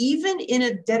telehealth, even in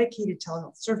a dedicated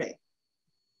telehealth survey.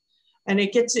 And I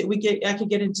could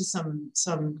get into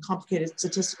some complicated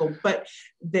statistical, but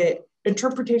the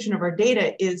interpretation of our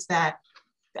data is that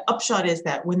the upshot is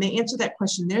that when they answer that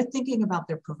question, they're thinking about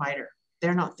their provider.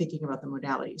 They're not thinking about the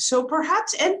modality. So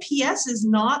perhaps NPS is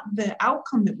not the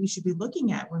outcome that we should be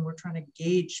looking at when we're trying to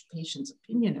gauge patients'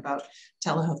 opinion about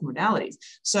telehealth modalities.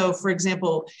 So for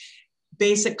example,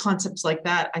 basic concepts like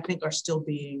that, I think are still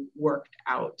being worked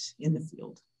out in the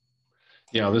field.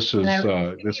 Yeah, this is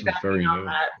very new.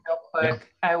 That real quick.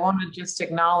 Yeah. I want to just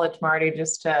acknowledge, Marty,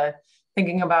 just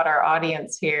thinking about our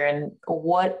audience here and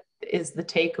what is the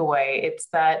takeaway. It's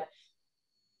that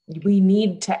we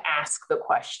need to ask the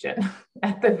question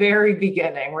at the very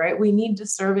beginning, right? We need to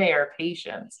survey our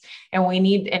patients and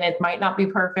it might not be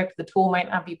perfect. The tool might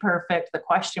not be perfect. The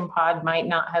question pod might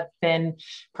not have been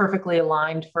perfectly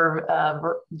aligned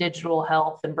for digital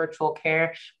health and virtual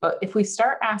care. But if we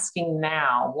start asking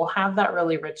now, we'll have that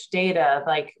really rich data,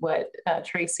 like what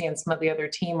Tracy and some of the other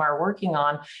team are working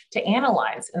on to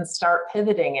analyze and start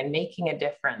pivoting and making a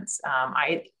difference.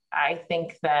 I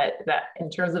think that in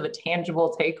terms of a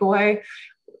tangible takeaway,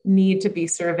 need to be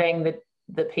surveying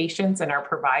the patients and our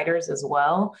providers as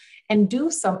well, and do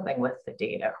something with the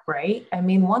data, right? I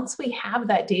mean, once we have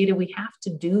that data, we have to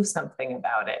do something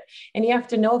about it. And you have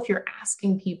to know if you're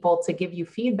asking people to give you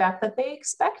feedback that they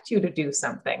expect you to do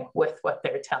something with what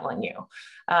they're telling you.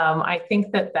 I think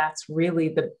that's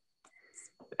really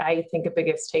I think a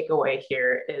biggest takeaway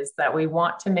here is that we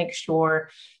want to make sure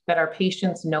that our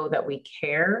patients know that we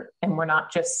care and we're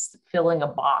not just filling a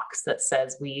box that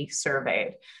says we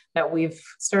surveyed, that we've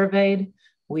surveyed,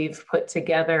 we've put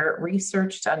together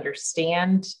research to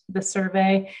understand the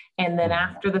survey, and then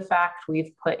after the fact,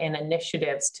 we've put in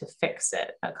initiatives to fix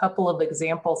it. A couple of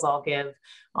examples I'll give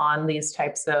on these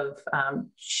types of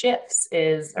shifts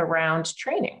is around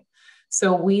training.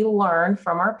 So we learn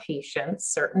from our patients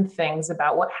certain things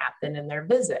about what happened in their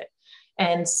visit.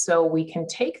 And so we can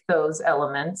take those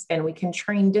elements and we can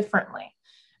train differently.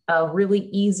 A really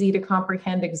easy to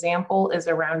comprehend example is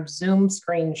around Zoom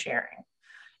screen sharing.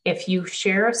 If you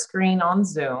share a screen on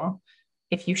Zoom,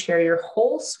 if you share your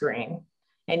whole screen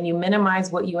and you minimize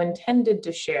what you intended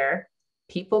to share,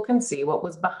 people can see what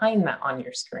was behind that on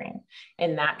your screen.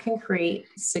 And that can create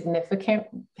significant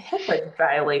HIPAA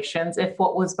violations if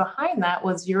what was behind that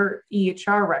was your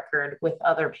EHR record with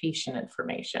other patient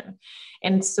information.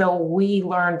 And so we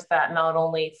learned that not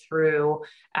only through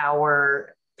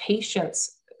our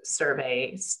patients'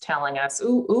 surveys telling us,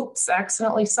 oops,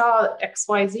 accidentally saw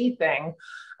XYZ thing.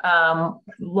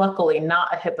 Luckily,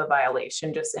 not a HIPAA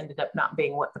violation, just ended up not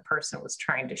being what the person was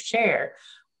trying to share.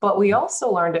 But we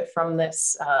also learned it from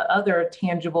this other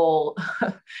tangible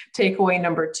takeaway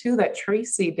number 2 that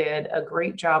Tracy did a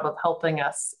great job of helping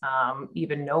us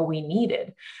even know we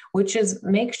needed, which is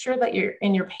make sure that you're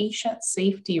in your patient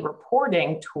safety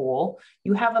reporting tool,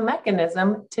 you have a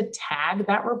mechanism to tag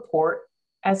that report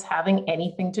as having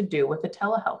anything to do with a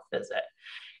telehealth visit.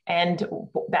 And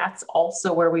that's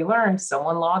also where we learned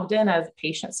someone logged in as a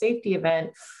patient safety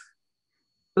event.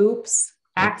 Oops,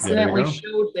 accidentally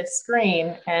showed this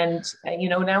screen. And,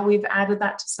 now we've added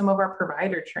that to some of our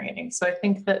provider training. So I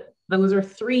think that those are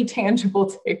 3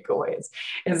 tangible takeaways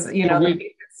is, the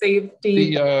patient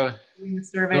safety, the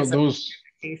service, those,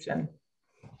 and education.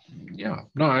 Yeah,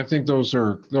 no, I think those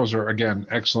are again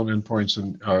excellent endpoints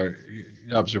and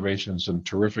observations and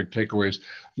terrific takeaways.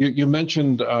 You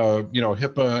mentioned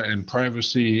HIPAA and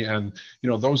privacy, and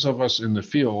those of us in the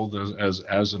field as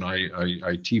an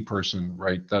IT person,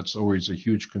 right? That's always a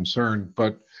huge concern.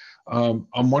 But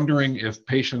I'm wondering if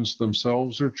patients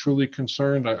themselves are truly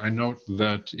concerned. I note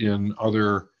that in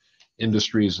other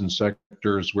industries and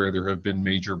sectors where there have been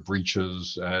major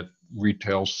breaches at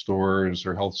retail stores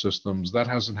or health systems, that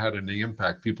hasn't had any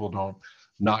impact. People don't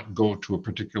not go to a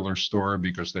particular store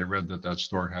because they read that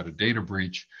store had a data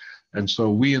breach. And so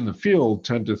we in the field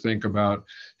tend to think about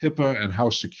HIPAA and how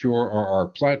secure are our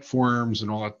platforms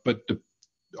and all that. But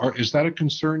is that a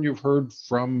concern you've heard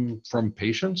from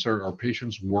patients? Or are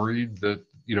patients worried that,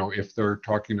 if they're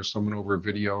talking to someone over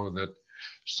video, that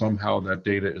somehow that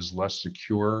data is less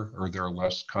secure or they're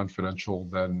less confidential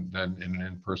than in an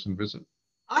in-person visit?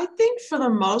 I think for the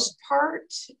most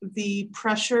part, the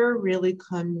pressure really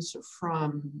comes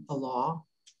from the law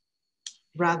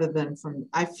rather than from,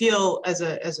 I feel as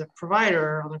a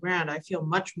provider on the ground, I feel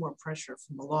much more pressure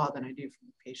from the law than I do from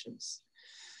the patients.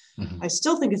 I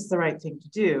still think it's the right thing to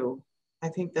do. I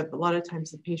think that a lot of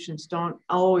times the patients don't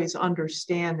always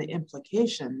understand the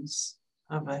implications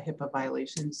of a HIPAA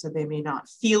violation, so they may not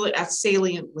feel it as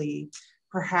saliently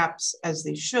perhaps as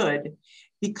they should,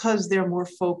 because they're more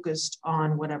focused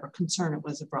on whatever concern it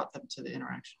was that brought them to the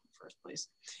interaction in the first place.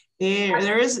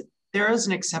 There is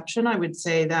an exception. I would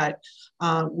say that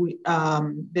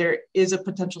there is a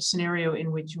potential scenario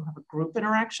in which you have a group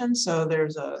interaction. So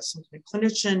there's a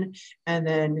clinician and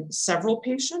then several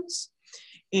patients.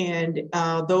 And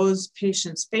those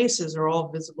patients' faces are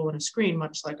all visible in a screen,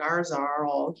 much like ours are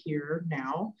all here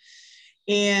now.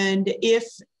 And if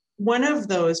one of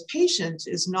those patients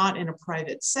is not in a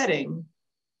private setting,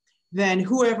 then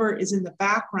whoever is in the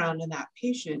background in that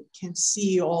patient can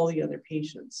see all the other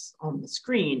patients on the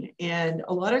screen. And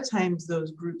a lot of times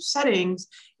those group settings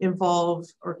involve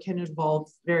or can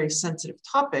involve very sensitive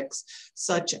topics,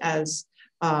 such as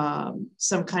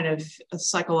some kind of a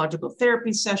psychological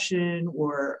therapy session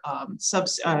or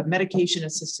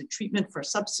medication-assisted treatment for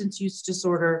substance use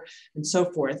disorder and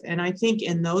so forth. And I think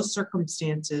in those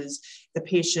circumstances, the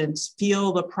patients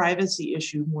feel the privacy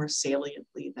issue more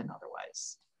saliently than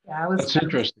otherwise. Yeah, I was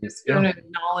just going to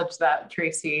acknowledge that,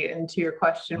 Tracy, and to your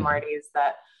question, Marty, is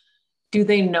that do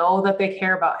they know that they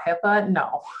care about HIPAA?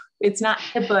 No, it's not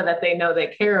HIPAA that they know they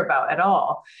care about at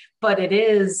all, but it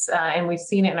is, and we've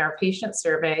seen it in our patient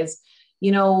surveys,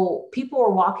 people were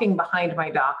walking behind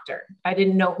my doctor. I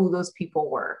didn't know who those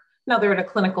people were. Now they're in a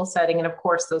clinical setting, and of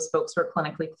course those folks were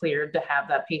clinically cleared to have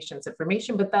that patient's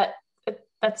information, but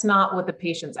that's not what the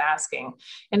patient's asking.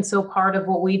 And so part of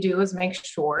what we do is make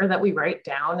sure that we write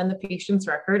down in the patient's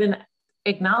record and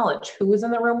acknowledge who was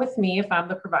in the room with me if I'm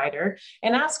the provider,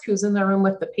 and ask who's in the room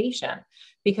with the patient.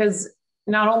 Because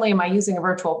not only am I using a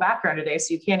virtual background today,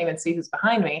 so you can't even see who's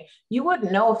behind me, you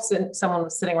wouldn't know if someone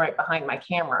was sitting right behind my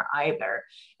camera either.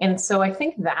 And so I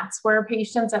think that's where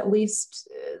patients, at least,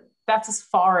 that's as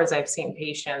far as I've seen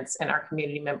patients and our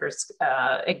community members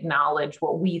acknowledge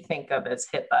what we think of as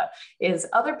HIPAA, is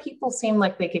other people seem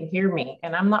like they can hear me,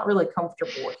 and I'm not really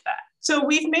comfortable with that. So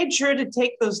we've made sure to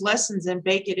take those lessons and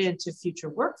bake it into future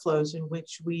workflows in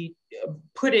which we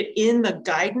put it in the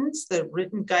guidance, the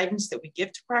written guidance that we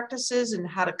give to practices and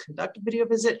how to conduct a video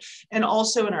visit, and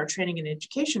also in our training and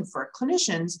education for our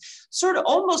clinicians, sort of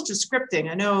almost as scripting.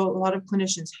 I know a lot of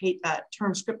clinicians hate that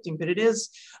term scripting, but it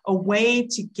is a way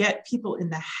to get people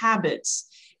in the habits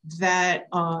that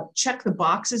check the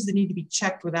boxes that need to be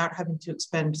checked without having to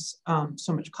expend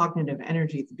so much cognitive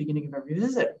energy at the beginning of every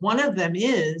visit. One of them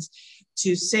is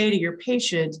to say to your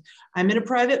patient, I'm in a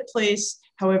private place,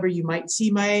 however, you might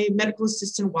see my medical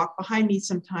assistant walk behind me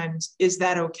sometimes, is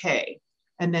that okay?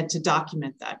 And then to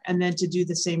document that, and then to do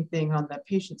the same thing on the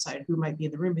patient side, who might be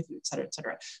in the room with you, et cetera, et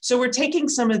cetera. So we're taking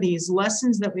some of these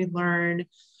lessons that we learn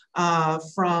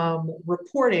from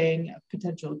reporting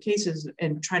potential cases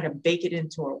and trying to bake it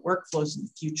into our workflows in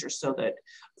the future so that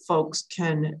folks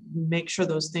can make sure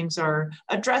those things are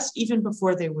addressed even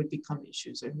before they would become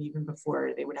issues and even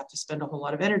before they would have to spend a whole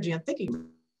lot of energy on thinking.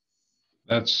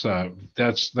 That's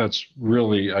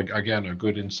really, again, a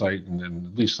good insight, and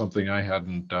at least something I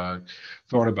hadn't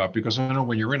thought about, because I know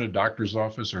when you're in a doctor's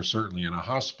office, or certainly in a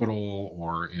hospital,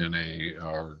 or in a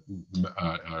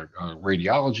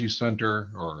radiology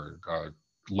center, or a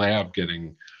lab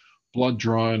getting blood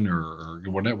drawn, or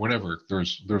whatever,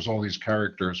 there's all these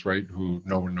characters, right, who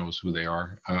no one knows who they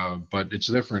are, but it's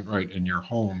different, right? In your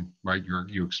home, right,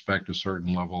 you expect a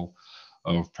certain level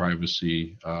of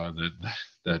privacy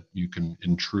that you can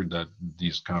intrude, that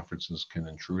these conferences can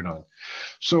intrude on.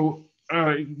 So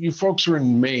you folks are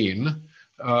in Maine,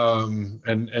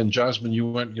 and Jasmine, you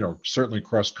went, certainly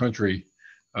cross country,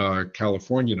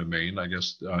 California to Maine. I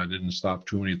guess didn't stop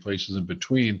too many places in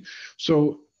between.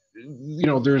 So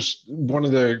there's one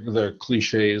of the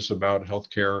cliches about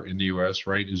healthcare in the U.S.,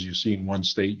 right, is you've seen one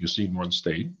state,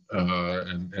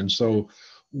 and so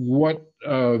what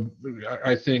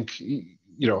I think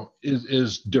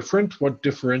is different. What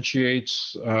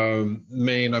differentiates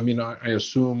Maine? I mean, I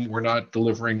assume we're not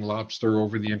delivering lobster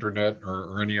over the internet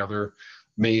or any other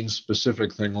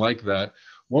Maine-specific thing like that.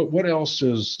 What else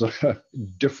is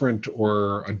different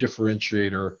or a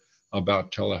differentiator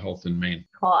about telehealth in Maine?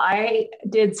 Well, I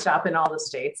did stop in all the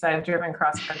states. I've driven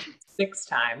cross country 6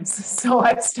 times. So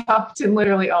I've stopped in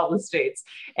literally all the states.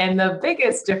 And the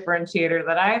biggest differentiator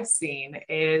that I've seen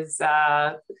is,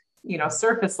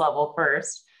 surface level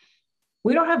first.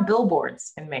 We don't have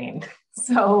billboards in Maine.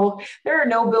 So there are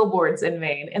no billboards in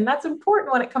Maine. And that's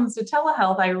important when it comes to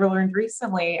telehealth. I learned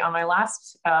recently on my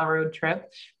last road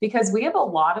trip, because we have a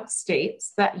lot of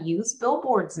states that use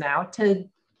billboards now to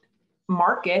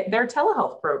market their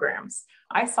telehealth programs.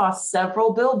 I saw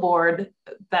several billboards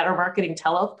that are marketing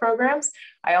telehealth programs.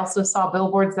 I also saw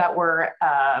billboards that were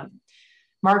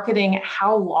marketing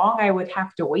how long I would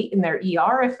have to wait in their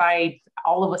ER if I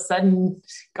all of a sudden,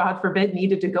 God forbid,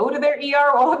 needed to go to their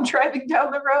ER while I'm driving down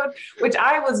the road, which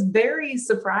I was very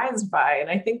surprised by. And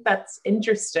I think that's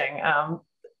interesting.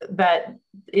 That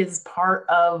is part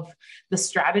of the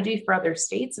strategy for other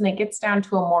states. And it gets down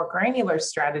to a more granular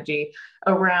strategy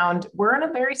around, we're in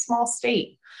a very small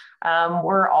state.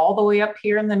 We're all the way up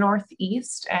here in the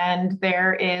Northeast, and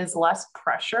there is less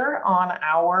pressure on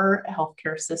our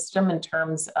healthcare system in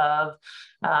terms of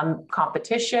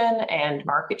competition and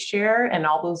market share, and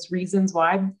all those reasons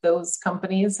why those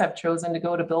companies have chosen to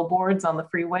go to billboards on the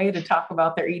freeway to talk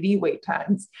about their ED wait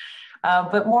times.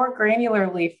 But more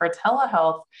granularly for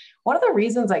telehealth, one of the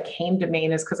reasons I came to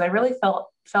Maine is because I really felt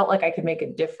like I could make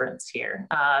a difference here.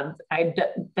 I'd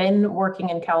been working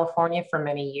in California for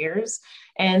many years,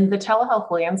 and the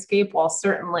telehealth landscape, while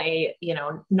certainly,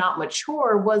 not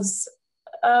mature, was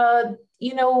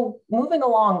moving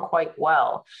along quite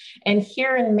well. And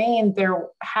here in Maine, there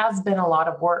has been a lot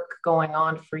of work going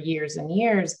on for years and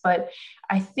years, but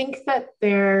I think that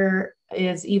there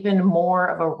is even more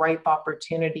of a ripe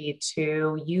opportunity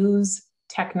to use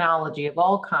technology of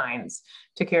all kinds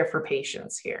to care for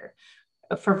patients here.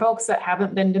 For folks that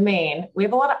haven't been to Maine, we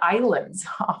have a lot of islands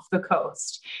off the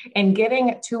coast, and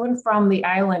getting to and from the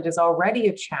island is already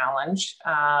a challenge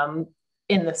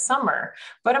in the summer.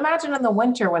 But imagine in the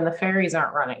winter when the ferries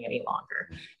aren't running any longer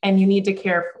and you need to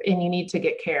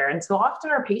get care. And so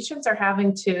often our patients are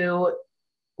having to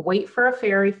wait for a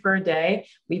ferry for a day.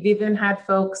 We've even had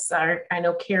folks, I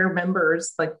know care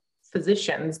members, like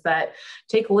physicians, that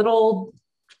take little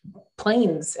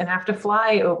planes and have to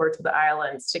fly over to the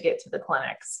islands to get to the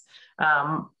clinics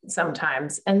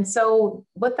sometimes. And so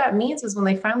what that means is when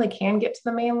they finally can get to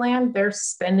the mainland, they're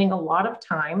spending a lot of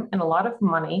time and a lot of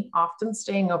money, often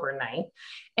staying overnight.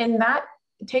 And that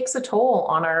takes a toll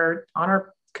on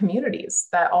our communities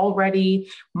that already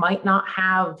might not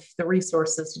have the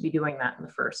resources to be doing that in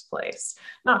the first place.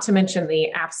 Not to mention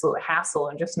the absolute hassle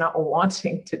and just not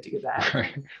wanting to do that.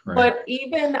 Right. But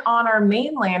even on our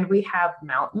mainland, we have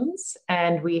mountains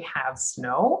and we have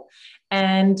snow,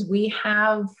 and we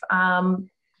have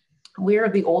we're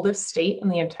the oldest state in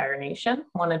the entire nation.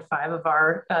 1 in 5 of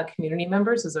our community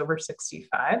members is over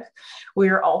 65. We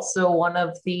are also one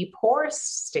of the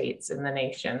poorest states in the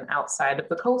nation outside of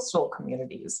the coastal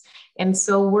communities. And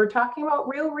so we're talking about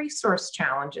real resource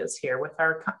challenges here with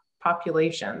our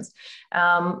populations.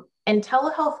 And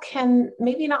telehealth can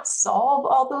maybe not solve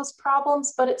all those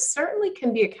problems, but it certainly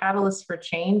can be a catalyst for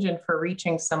change and for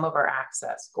reaching some of our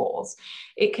access goals.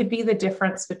 It could be the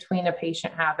difference between a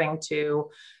patient having to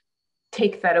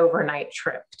take that overnight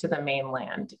trip to the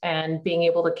mainland and being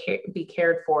able to be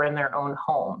cared for in their own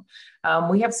home.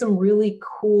 We have some really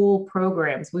cool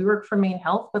programs. We work for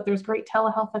MaineHealth, but there's great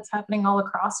telehealth that's happening all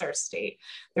across our state.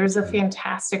 There's a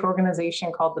fantastic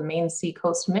organization called the Maine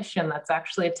Seacoast Mission that's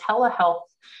actually a telehealth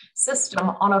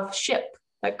system on a ship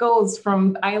that goes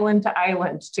from island to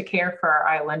island to care for our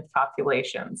island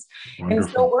populations. Wonderful.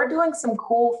 And so we're doing some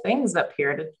cool things up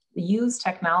here to use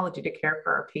technology to care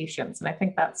for our patients. And I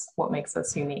think that's what makes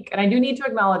us unique. And I do need to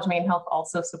acknowledge MaineHealth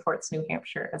also supports New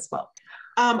Hampshire as well.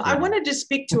 I wanted to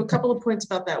speak to a couple of points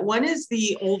about that. One is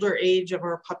the older age of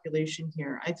our population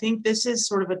here. I think this is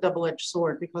sort of a double-edged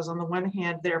sword because on the one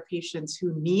hand, there are patients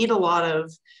who need a lot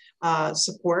of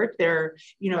support. They're,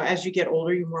 as you get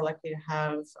older, you're more likely to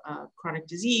have chronic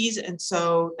disease. And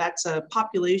so that's a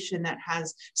population that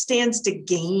stands to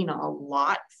gain a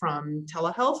lot from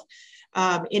telehealth.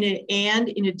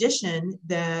 In addition,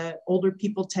 the older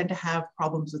people tend to have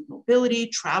problems with mobility,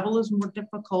 travel is more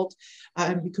difficult.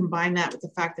 And you combine that with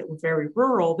the fact that we're very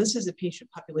rural, this is a patient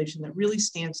population that really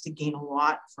stands to gain a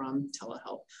lot from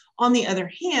telehealth. On the other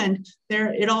hand,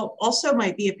 it also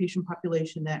might be a patient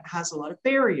population that has a lot of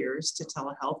barriers to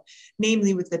telehealth,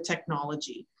 namely with the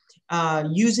technology.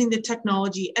 Using the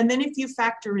technology. And then if you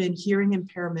factor in hearing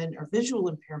impairment or visual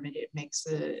impairment, it makes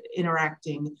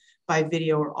interacting by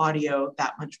video or audio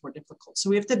that much more difficult. So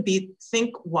we have to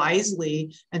think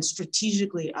wisely and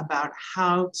strategically about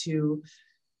how to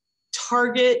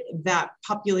target that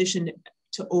population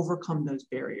to overcome those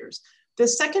barriers. The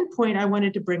second point I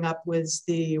wanted to bring up was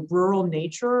the rural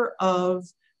nature of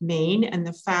Maine and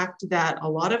the fact that a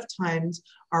lot of times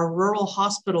our rural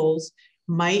hospitals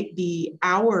might be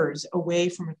hours away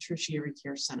from a tertiary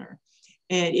care center.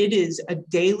 And it is a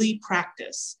daily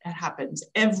practice. It happens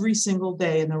every single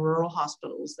day in the rural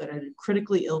hospitals that a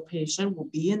critically ill patient will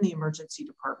be in the emergency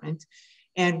department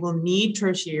and will need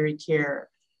tertiary care,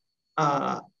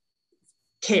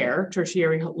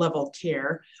 tertiary level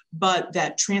care, but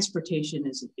that transportation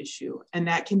is an issue. And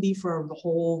that can be for the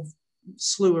whole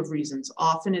slew of reasons.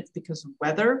 Often it's because of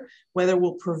weather. Weather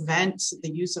will prevent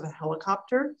the use of a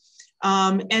helicopter.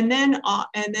 And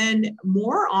then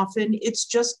more often, it's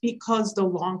just because the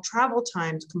long travel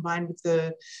times combined with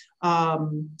the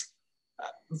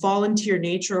volunteer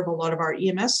nature of a lot of our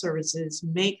EMS services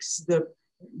makes the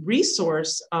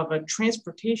resource of a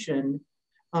transportation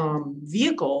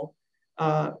vehicle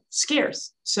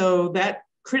scarce. So that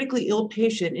critically ill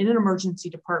patient in an emergency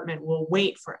department will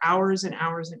wait for hours and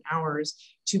hours and hours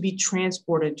to be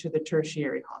transported to the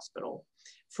tertiary hospital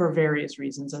for various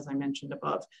reasons, as I mentioned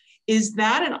above. Is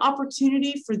that an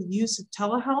opportunity for the use of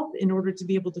telehealth in order to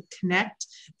be able to connect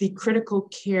the critical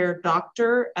care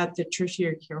doctor at the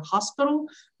tertiary care hospital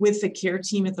with the care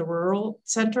team at the rural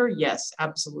center? Yes,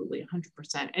 absolutely,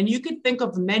 100%. And you could think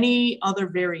of many other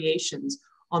variations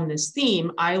on this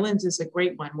theme. Islands is a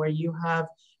great one where you have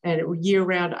a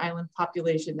year-round island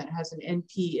population that has an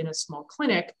NP in a small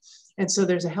clinic. And so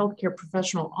there's a healthcare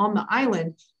professional on the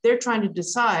island. They're trying to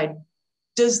decide,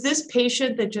 does this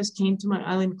patient that just came to my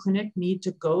island clinic need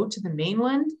to go to the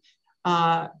mainland?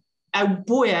 I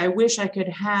wish I could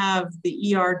have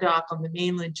the ER doc on the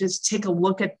mainland just take a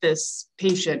look at this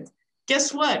patient.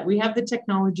 Guess what? We have the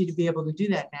technology to be able to do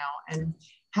that now and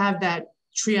have that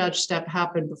triage step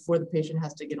happen before the patient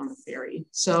has to get on the ferry.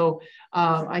 So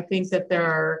I think that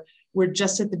we're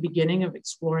just at the beginning of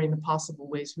exploring the possible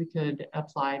ways we could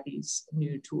apply these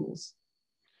new tools.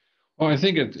 Well, I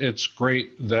think it's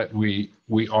great that we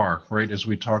are, right? As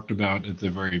we talked about at the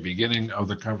very beginning of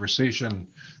the conversation,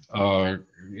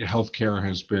 healthcare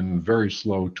has been very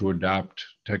slow to adapt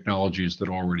technologies that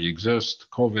already exist.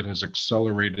 COVID has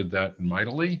accelerated that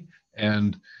mightily,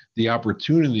 and the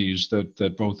opportunities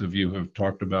that both of you have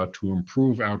talked about to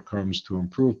improve outcomes, to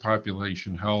improve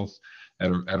population health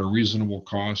at a reasonable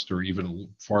cost or even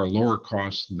far lower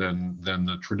cost than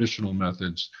the traditional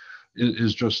methods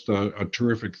is just a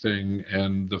terrific thing.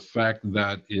 And the fact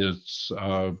that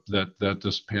that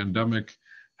this pandemic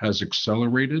has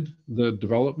accelerated the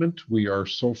development, we are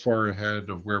so far ahead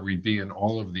of where we'd be in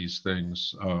all of these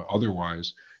things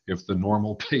otherwise, if the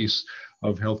normal pace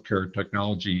of healthcare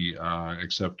technology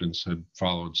acceptance had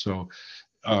followed. So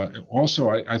also,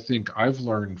 I think I've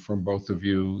learned from both of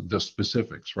you the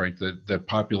specifics, right? That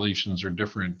populations are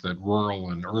different, that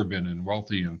rural and urban and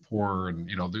wealthy and poor, and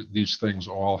these things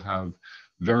all have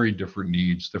very different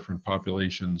needs, different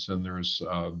populations. And there's,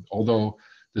 although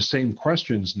the same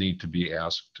questions need to be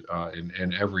asked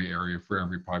in every area for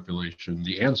every population,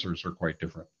 the answers are quite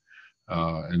different.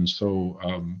 And so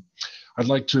I'd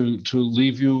like to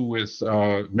leave you with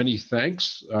many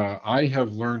thanks. I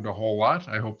have learned a whole lot.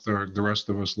 I hope the rest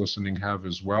of us listening have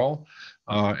as well,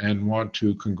 and want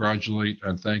to congratulate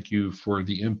and thank you for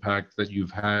the impact that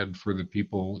you've had for the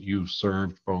people you've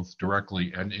served, both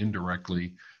directly and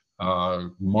indirectly.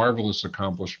 Marvelous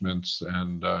accomplishments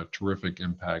and terrific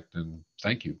impact, and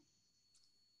thank you.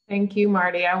 Thank you,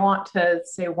 Marty. I want to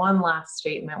say one last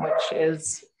statement, which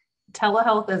is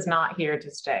telehealth is not here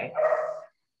to stay.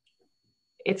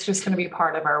 It's just going to be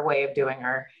part of our way of doing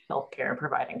our healthcare and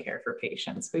providing care for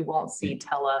patients. We won't see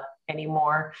tele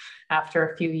anymore after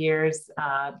a few years.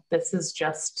 This is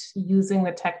just using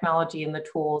the technology and the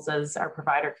tools as our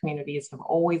provider communities have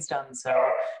always done so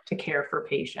to care for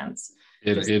patients.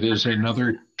 It is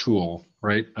another tool,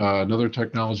 right? Another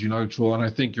technology, another tool. And I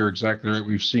think you're exactly right.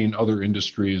 We've seen other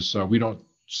industries. We don't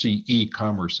see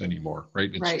e-commerce anymore, right?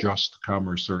 It's just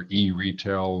commerce or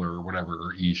e-retail or whatever,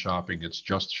 or e-shopping. It's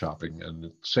just shopping,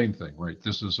 and same thing, right?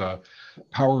 This is a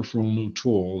powerful new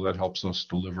tool that helps us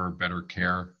deliver better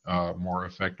care more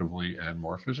effectively and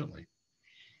more efficiently.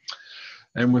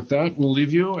 And with that, we'll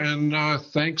leave you, and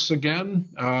thanks again.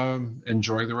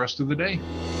 Enjoy the rest of the day.